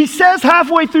 He says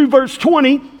halfway through verse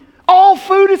 20, all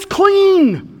food is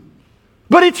clean.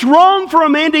 But it's wrong for a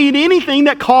man to eat anything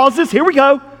that causes, here we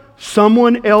go,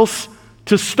 someone else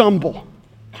to stumble.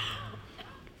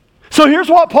 So here's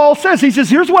what Paul says. He says,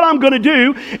 here's what I'm going to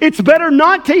do. It's better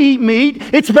not to eat meat.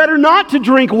 It's better not to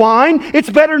drink wine. It's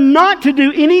better not to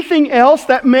do anything else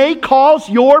that may cause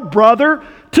your brother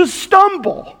to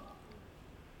stumble.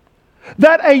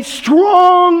 That a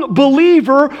strong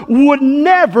believer would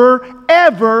never,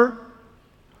 ever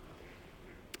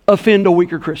offend a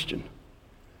weaker Christian.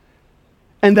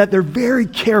 And that they're very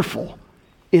careful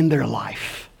in their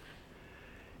life.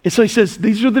 And so he says,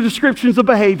 these are the descriptions of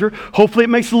behavior. Hopefully it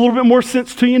makes a little bit more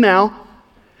sense to you now.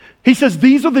 He says,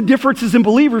 these are the differences in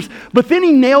believers. But then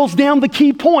he nails down the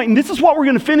key point. And this is what we're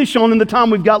going to finish on in the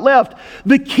time we've got left.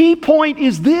 The key point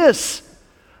is this: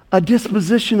 a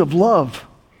disposition of love.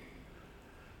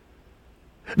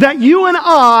 That you and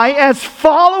I, as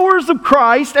followers of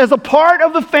Christ, as a part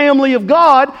of the family of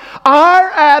God, our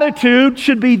attitude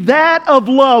should be that of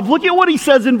love. Look at what he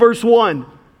says in verse 1.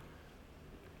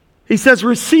 He says,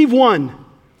 receive one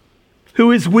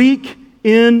who is weak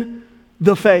in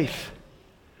the faith.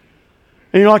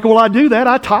 And you're like, well, I do that.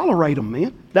 I tolerate them,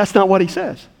 man. That's not what he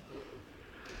says.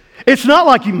 It's not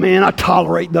like, man, I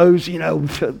tolerate those,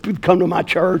 to come to my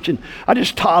church and I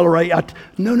just tolerate.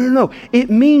 No. It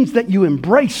means that you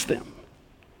embrace them.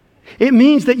 It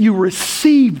means that you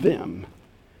receive them.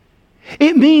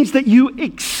 It means that you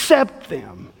accept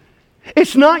them.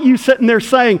 It's not you sitting there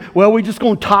saying, well, we're just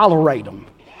going to tolerate them.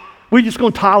 We're just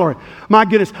going to tolerate. My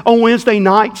goodness, on Wednesday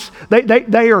nights,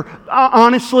 they are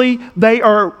honestly,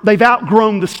 they've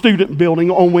outgrown the student building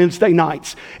on Wednesday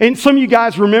nights. And some of you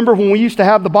guys remember when we used to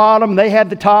have the bottom, they had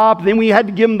the top, then we had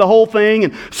to give them the whole thing.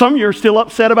 And some of you are still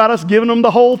upset about us giving them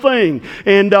the whole thing.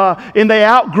 And they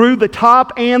outgrew the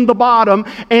top and the bottom.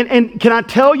 And can I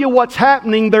tell you what's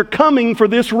happening? They're coming for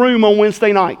this room on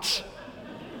Wednesday nights.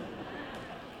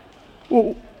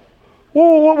 Whoa.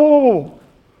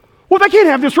 Well, they can't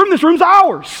have this room. This room's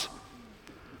ours.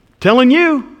 Telling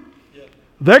you,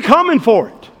 they're coming for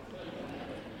it.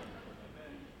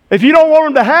 If you don't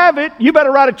want them to have it, you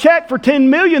better write a check for $10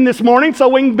 million this morning so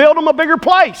we can build them a bigger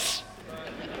place.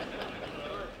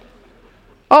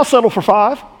 I'll settle for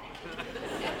 5.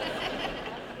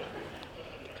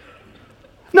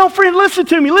 No, friend, listen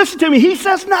to me. He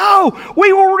says, no,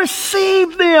 we will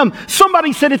receive them.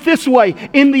 Somebody said it this way: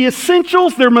 in the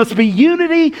essentials, there must be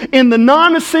unity. In the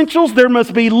non-essentials, there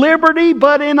must be liberty.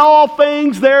 But in all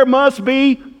things, there must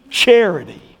be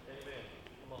charity.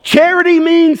 Charity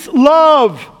means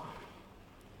love.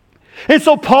 And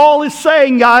so Paul is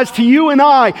saying, guys, to you and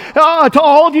I, to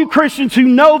all of you Christians who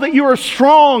know that you are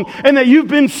strong and that you've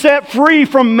been set free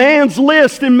from man's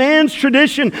list and man's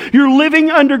tradition. You're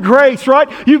living under grace, right?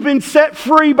 You've been set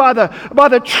free by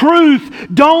the truth.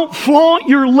 Don't flaunt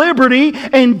your liberty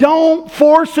and don't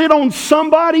force it on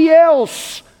somebody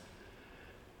else.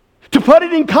 To put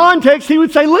it in context, he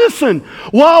would say, listen,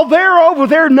 while they're over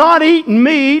there not eating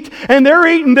meat, and they're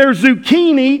eating their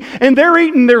zucchini, and they're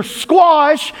eating their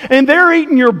squash, and they're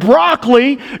eating your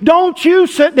broccoli, don't you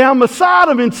sit down beside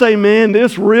them and say, man,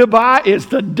 this ribeye is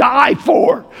to die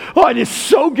for. Oh, it is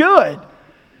so good.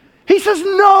 He says,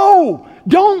 no,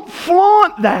 don't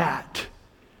flaunt that.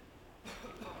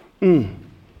 And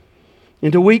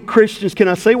to weak Christians, can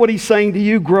I say what he's saying to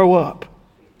you? Grow up.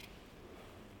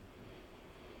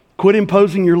 Quit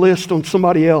imposing your list on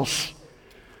somebody else.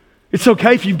 It's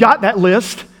okay if you've got that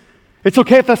list. It's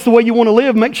okay if that's the way you want to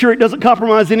live. Make sure it doesn't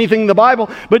compromise anything in the Bible,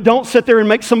 but don't sit there and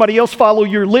make somebody else follow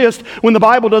your list when the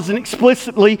Bible doesn't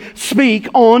explicitly speak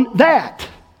on that.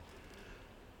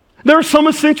 There are some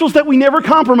essentials that we never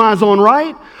compromise on,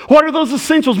 right? What are those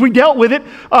essentials? We dealt with it.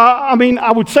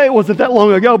 I would say it wasn't that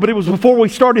long ago, but it was before we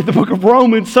started the book of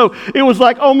Romans. So it was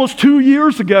like almost 2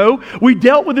 years ago. We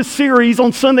dealt with a series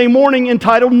on Sunday morning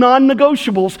entitled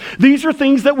Non-Negotiables. These are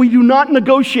things that we do not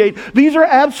negotiate. These are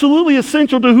absolutely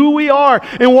essential to who we are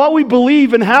and what we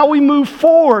believe and how we move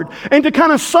forward. And to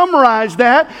kind of summarize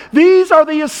that, these are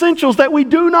the essentials that we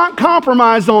do not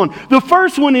compromise on. The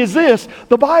first one is this: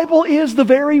 the Bible is the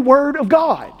very Word of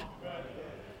God.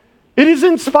 It is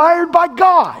inspired by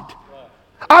God.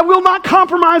 I will not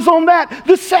compromise on that.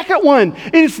 The second one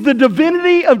is the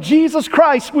divinity of Jesus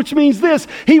Christ, which means this: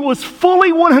 He was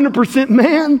fully 100%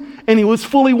 man and He was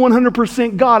fully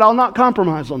 100% God. I'll not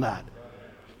compromise on that.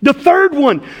 The third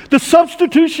one, the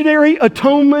substitutionary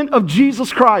atonement of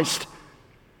Jesus Christ.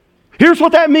 Here's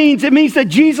what that means. It means that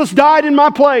Jesus died in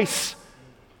my place.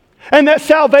 And that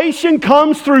salvation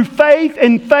comes through faith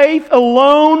and faith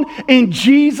alone in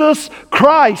Jesus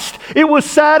Christ. It was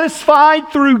satisfied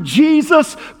through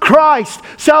Jesus Christ.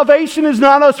 Salvation is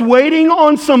not us waiting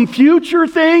on some future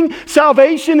thing.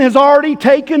 Salvation has already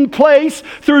taken place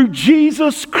through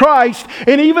Jesus Christ.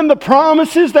 And even the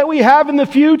promises that we have in the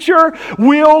future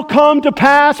will come to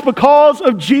pass because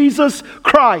of Jesus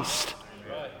Christ.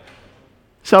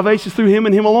 Salvation is through Him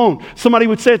and Him alone. Somebody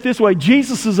would say it this way: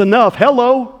 Jesus is enough.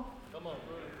 Hello.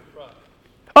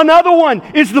 Another one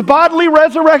is the bodily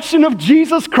resurrection of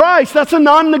Jesus Christ. That's a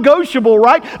non-negotiable,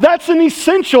 right? That's an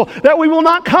essential that we will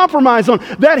not compromise on.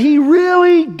 That He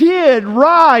really did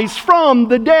rise from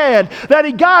the dead. That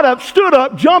He got up, stood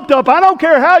up, jumped up. I don't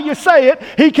care how you say it.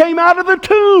 He came out of the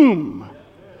tomb.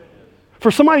 For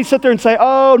somebody to sit there and say,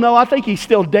 oh no, I think He's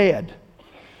still dead.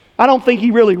 I don't think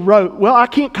He really wrote. Well, I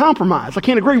can't compromise. I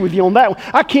can't agree with you on that one.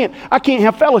 I can't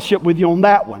have fellowship with you on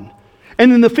that one.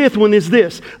 And then the fifth one is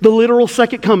this: the literal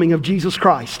second coming of Jesus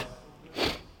Christ.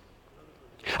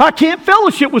 I can't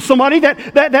fellowship with somebody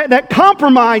that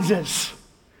compromises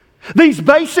these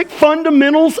basic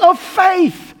fundamentals of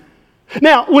faith.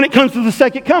 Now, when it comes to the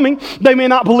second coming, they may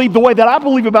not believe the way that I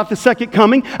believe about the second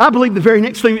coming. I believe the very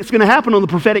next thing that's going to happen on the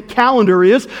prophetic calendar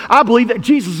is, I believe that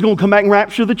Jesus is going to come back and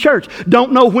rapture the church.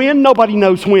 Don't know when, nobody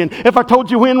knows when. If I told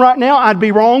you when right now, I'd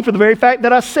be wrong for the very fact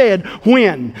that I said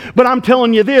when. But I'm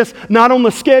telling you this, not on the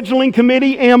scheduling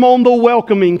committee, am on the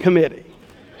welcoming committee.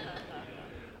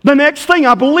 The next thing,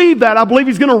 I believe that. I believe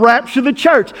He's going to rapture the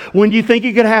church. When do you think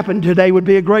it could happen? Today would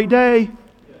be a great day.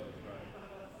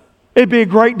 It'd be a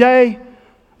great day.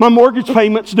 My mortgage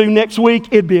payment's due next week.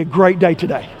 It'd be a great day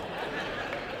today.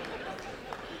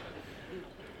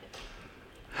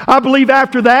 I believe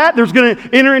after that, there's going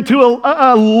to enter into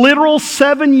a literal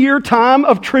 7-year time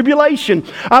of tribulation.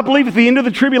 I believe at the end of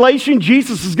the tribulation,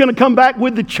 Jesus is going to come back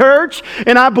with the church,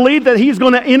 and I believe that He's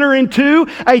going to enter into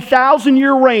a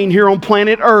 1,000-year reign here on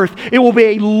planet Earth. It will be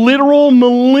a literal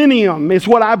millennium, is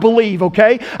what I believe,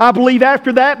 okay? I believe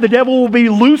after that, the devil will be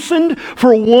loosened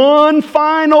for one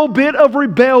final bit of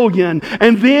rebellion,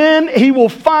 and then he will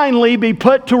finally be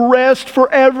put to rest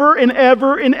forever and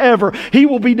ever and ever. He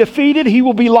will be defeated. He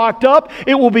will be locked up,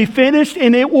 it will be finished,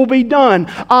 and it will be done.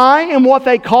 I am what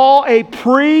they call a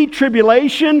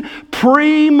pre-tribulation,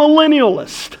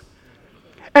 pre-millennialist.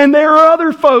 And there are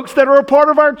other folks that are a part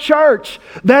of our church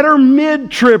that are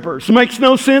mid-tribbers. Makes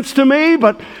no sense to me,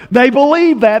 but they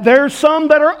believe that. There are some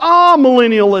that are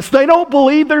amillennialists. They don't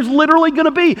believe there's literally going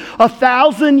to be a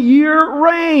 1,000-year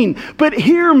reign. But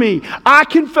hear me, I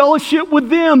can fellowship with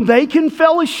them. They can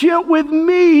fellowship with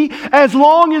me as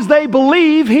long as they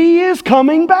believe He is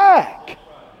coming back.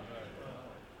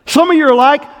 Some of you are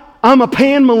like, I'm a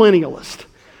pan-millennialist.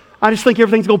 I just think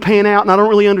everything's going to pan out and I don't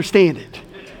really understand it.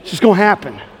 It's just going to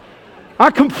happen. I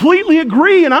completely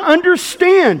agree and I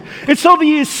understand. And so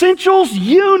the essentials,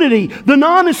 unity. The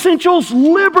non-essentials,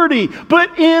 liberty.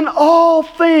 But in all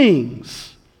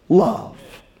things, love.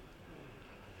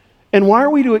 And why are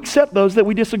we to accept those that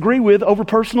we disagree with over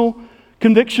personal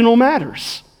convictional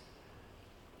matters?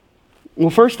 Well,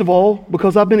 first of all,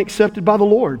 because I've been accepted by the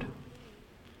Lord.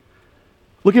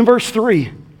 Look in verse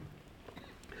 3.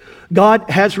 God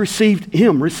has received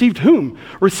him. Received whom?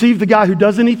 Received the guy who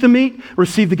doesn't eat the meat.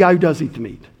 Received the guy who does eat the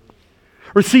meat.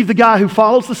 Received the guy who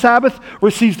follows the Sabbath.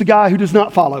 Receives the guy who does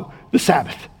not follow the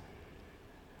Sabbath.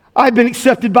 I've been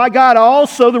accepted by God.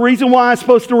 Also, the reason why I'm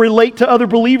supposed to relate to other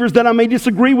believers that I may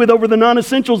disagree with over the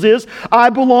non-essentials is I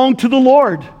belong to the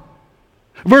Lord.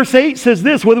 Verse 8 says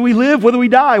this, whether we live, whether we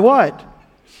die, what?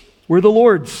 We're the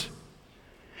Lord's.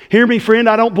 Hear me, friend,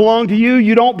 I don't belong to you,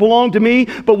 you don't belong to me,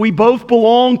 but we both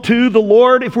belong to the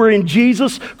Lord if we're in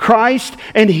Jesus Christ,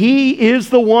 and He is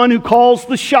the one who calls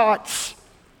the shots.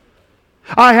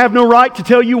 I have no right to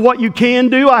tell you what you can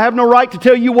do. I have no right to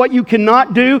tell you what you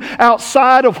cannot do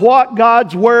outside of what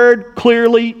God's Word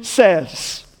clearly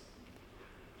says.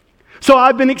 So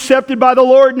I've been accepted by the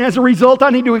Lord, and as a result,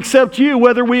 I need to accept you,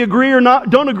 whether we agree or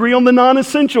not, don't agree on the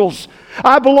non-essentials.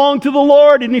 I belong to the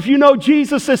Lord, and if you know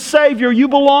Jesus as Savior, you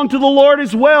belong to the Lord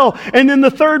as well. And then the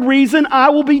third reason, I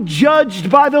will be judged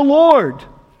by the Lord.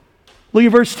 Look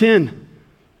at verse 10.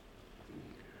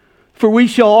 For we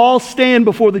shall all stand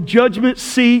before the judgment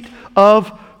seat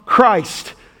of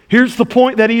Christ. Here's the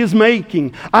point that he is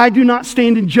making. I do not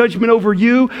stand in judgment over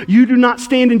you. You do not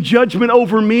stand in judgment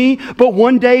over me. But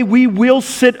one day we will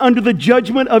sit under the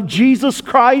judgment of Jesus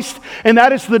Christ. And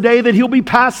that is the day that he'll be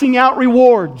passing out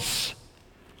rewards.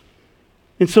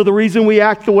 And so the reason we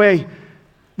act the way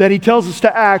that he tells us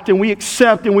to act, and we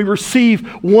accept and we receive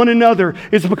one another,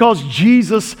 is because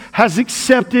Jesus has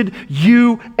accepted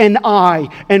you and I.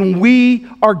 And we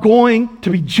are going to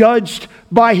be judged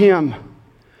by him.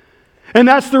 And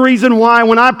that's the reason why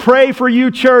when I pray for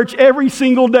you, church, every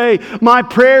single day, my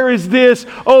prayer is this: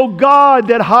 oh God,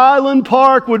 that Highland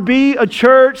Park would be a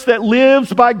church that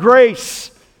lives by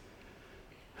grace.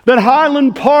 That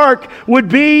Highland Park would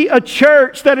be a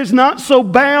church that is not so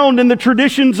bound in the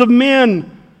traditions of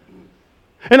men.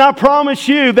 And I promise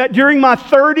you that during my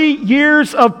 30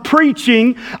 years of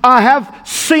preaching, I have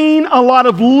seen a lot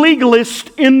of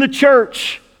legalists in the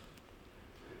church.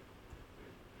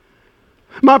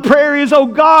 My prayer is, oh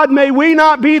God, may we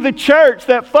not be the church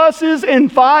that fusses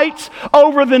and fights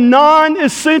over the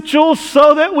non-essential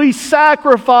so that we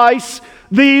sacrifice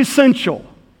the essential.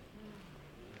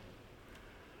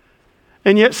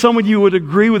 And yet some of you would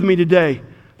agree with me today.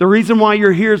 The reason why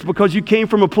you're here is because you came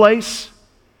from a place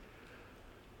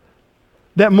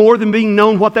that more than being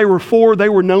known what they were for, they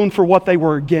were known for what they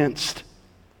were against.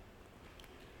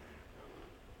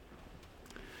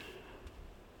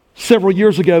 Several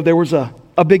years ago, there was a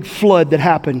big flood that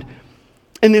happened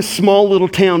in this small little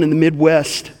town in the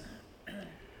Midwest.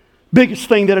 Biggest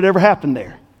thing that had ever happened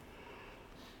there.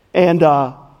 And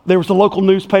there was a local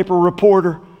newspaper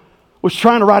reporter was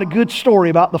trying to write a good story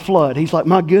about the flood. He's like,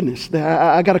 my goodness,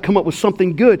 I got to come up with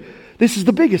something good. This is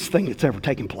the biggest thing that's ever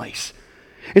taken place.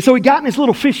 And so he got in his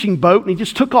little fishing boat and he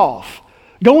just took off,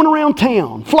 going around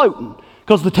town, floating,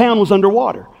 because the town was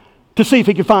underwater, to see if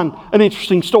he could find an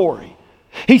interesting story.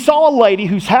 He saw a lady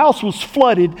whose house was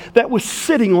flooded that was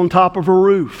sitting on top of her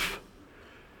roof.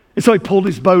 And so he pulled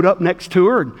his boat up next to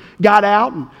her and got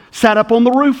out and sat up on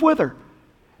the roof with her.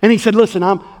 And he said, listen,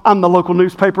 I'm the local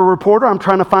newspaper reporter. I'm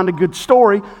trying to find a good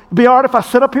story. It'd be all right if I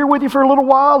sit up here with you for a little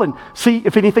while and see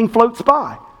if anything floats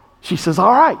by. She says,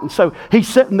 all right. And so he's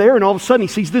sitting there, and all of a sudden he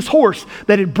sees this horse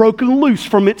that had broken loose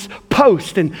from its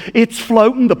post, and it's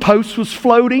floating. The post was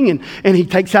floating, and he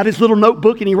takes out his little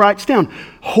notebook and he writes down,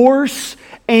 horse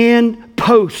and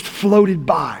post floated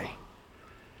by.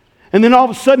 And then all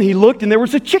of a sudden he looked, and there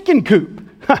was a chicken coop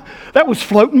that was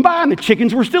floating by, and the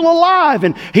chickens were still alive.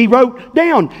 And he wrote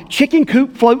down, chicken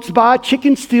coop floats by,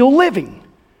 chicken still living.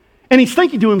 And he's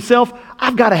thinking to himself,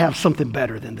 I've got to have something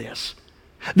better than this.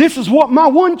 This is what my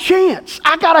one chance.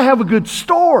 I got to have a good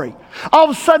story. All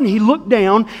of a sudden he looked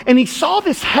down and he saw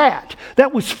this hat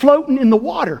that was floating in the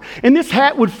water. And this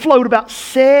hat would float about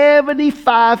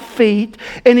 75 feet,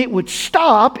 and it would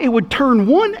stop. It would turn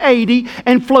 180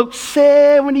 and float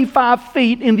 75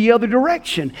 feet in the other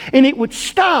direction. And it would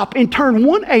stop and turn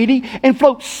 180 and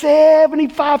float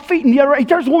 75 feet in the other. He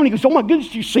turns to the woman and he goes, oh my goodness,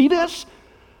 do you see this?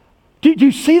 Do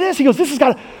you see this? He goes, this has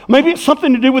got maybe it's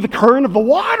something to do with the current of the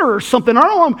water or something. I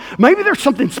don't know. Maybe there's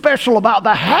something special about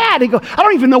the hat. He goes, I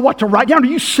don't even know what to write down. Are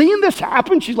you seeing this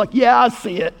happen? She's like, yeah, I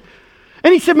see it.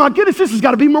 And he said, my goodness, this has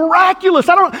got to be miraculous.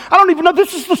 I don't even know.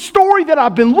 This is the story that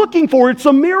I've been looking for. It's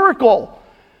a miracle.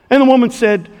 And the woman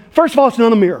said, first of all, it's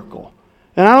not a miracle.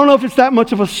 And I don't know if it's that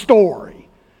much of a story.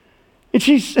 And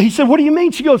he said, what do you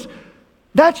mean? She goes,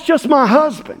 that's just my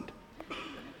husband.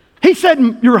 He said,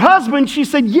 your husband? She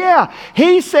said, yeah.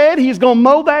 He said he's going to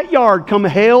mow that yard come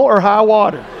hell or high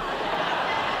water.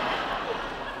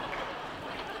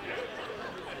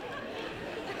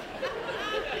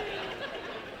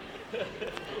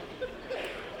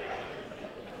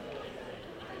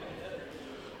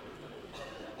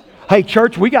 Hey,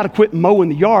 church, we got to quit mowing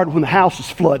the yard when the house is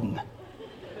flooding.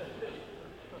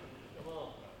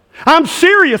 I'm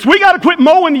serious. We got to quit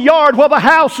mowing the yard while the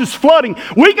house is flooding.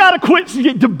 We got to quit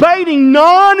debating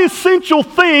non-essential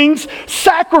things,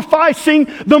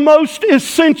 sacrificing the most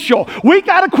essential. We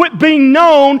got to quit being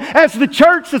known as the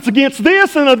church that's against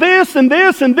this and this and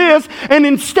this and this, and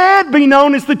instead be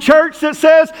known as the church that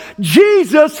says,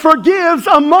 Jesus forgives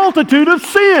a multitude of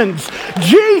sins.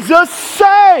 Jesus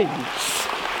saves.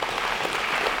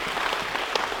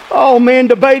 Oh man,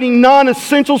 debating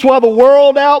non-essentials while the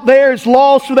world out there is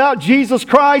lost without Jesus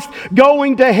Christ,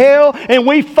 going to hell, and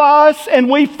we fuss and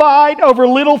we fight over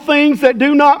little things that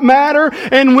do not matter,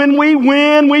 and when we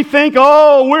win, we think,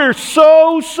 oh, we're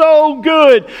so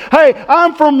good. Hey,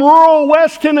 I'm from rural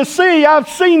West Tennessee. I've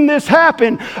seen this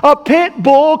happen. A pit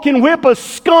bull can whip a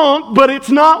skunk, but it's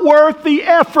not worth the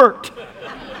effort.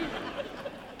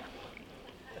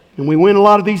 And we win a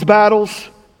lot of these battles.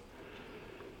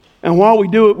 And while we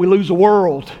do it, we lose the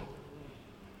world.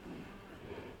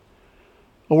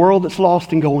 A world that's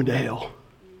lost and going to hell.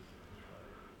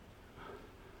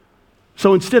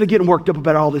 So instead of getting worked up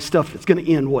about all this stuff that's going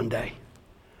to end one day,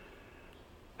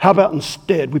 how about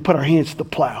instead we put our hands to the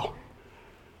plow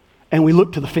and we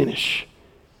look to the finish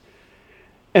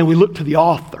and we look to the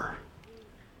author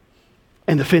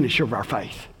and the finisher of our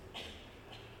faith.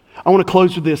 I want to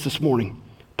close with this morning.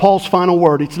 Paul's final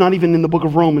word. It's not even in the book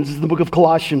of Romans. It's in the book of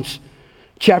Colossians,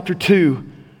 chapter 2,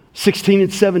 16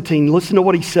 and 17. Listen to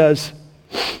what he says.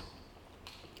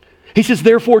 He says,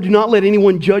 therefore, do not let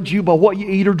anyone judge you by what you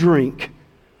eat or drink,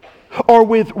 or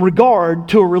with regard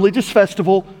to a religious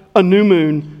festival, a new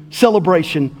moon,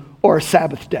 celebration, or a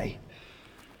Sabbath day.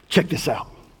 Check this out.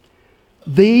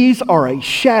 These are a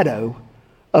shadow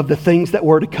of the things that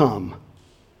were to come.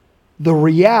 The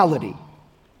reality,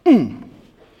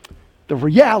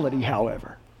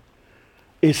 however,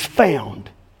 is found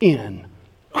in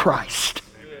Christ.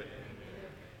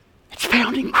 It's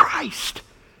found in Christ.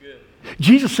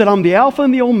 Jesus said, I'm the Alpha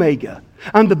and the Omega.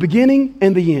 I'm the beginning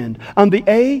and the end. I'm the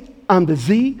A, I'm the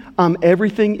Z, I'm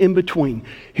everything in between.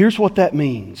 Here's what that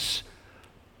means.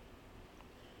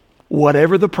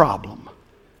 Whatever the problem,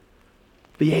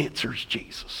 the answer is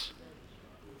Jesus.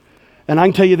 And I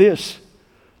can tell you this,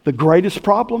 the greatest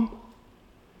problem,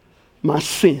 my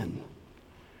sin,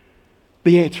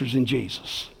 the answer is in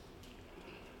Jesus.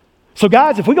 So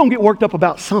guys, if we're going to get worked up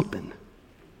about something,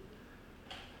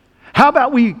 how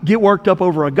about we get worked up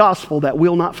over a gospel that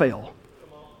will not fail?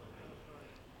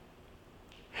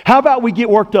 How about we get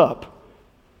worked up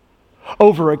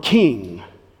over a king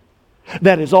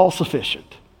that is all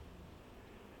sufficient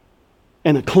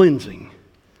and a cleansing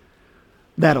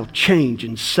that'll change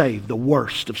and save the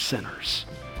worst of sinners?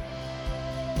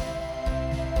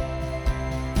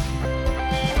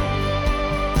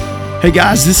 Hey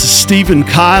guys, this is Stephen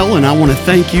Kyle, and I want to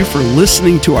thank you for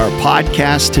listening to our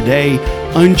podcast today,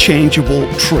 Unchangeable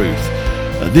Truth.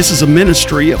 This is a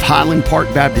ministry of Highland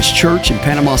Park Baptist Church in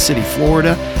Panama City,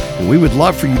 Florida, and we would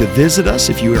love for you to visit us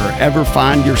if you ever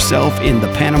find yourself in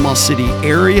the Panama City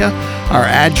area. Our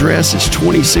address is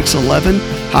 2611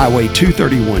 Highway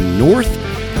 231 North.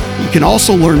 You can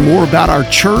also learn more about our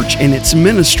church and its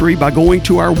ministry by going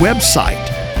to our website,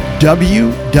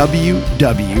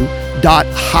 www.highland,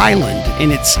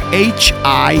 and it's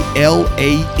HILAND,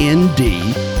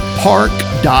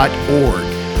 park.org.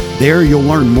 There you'll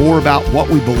learn more about what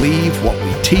we believe, what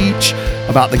we teach,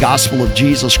 about the gospel of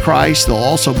Jesus Christ. There'll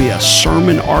also be a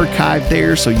sermon archive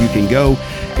there so you can go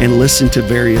and listen to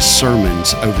various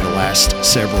sermons over the last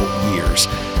several years.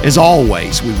 As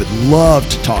always, we would love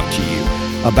to talk to you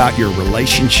about your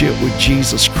relationship with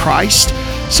Jesus Christ.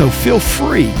 So feel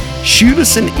free, shoot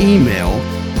us an email,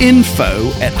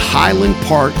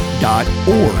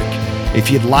 info@highlandpark.org.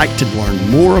 If you'd like to learn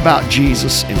more about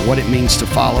Jesus and what it means to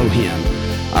follow Him.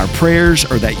 Our prayers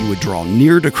are that you would draw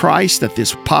near to Christ, that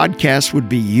this podcast would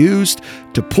be used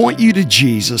to point you to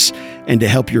Jesus and to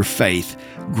help your faith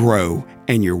grow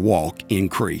and your walk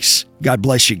increase. God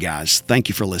bless you guys. Thank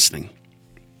you for listening.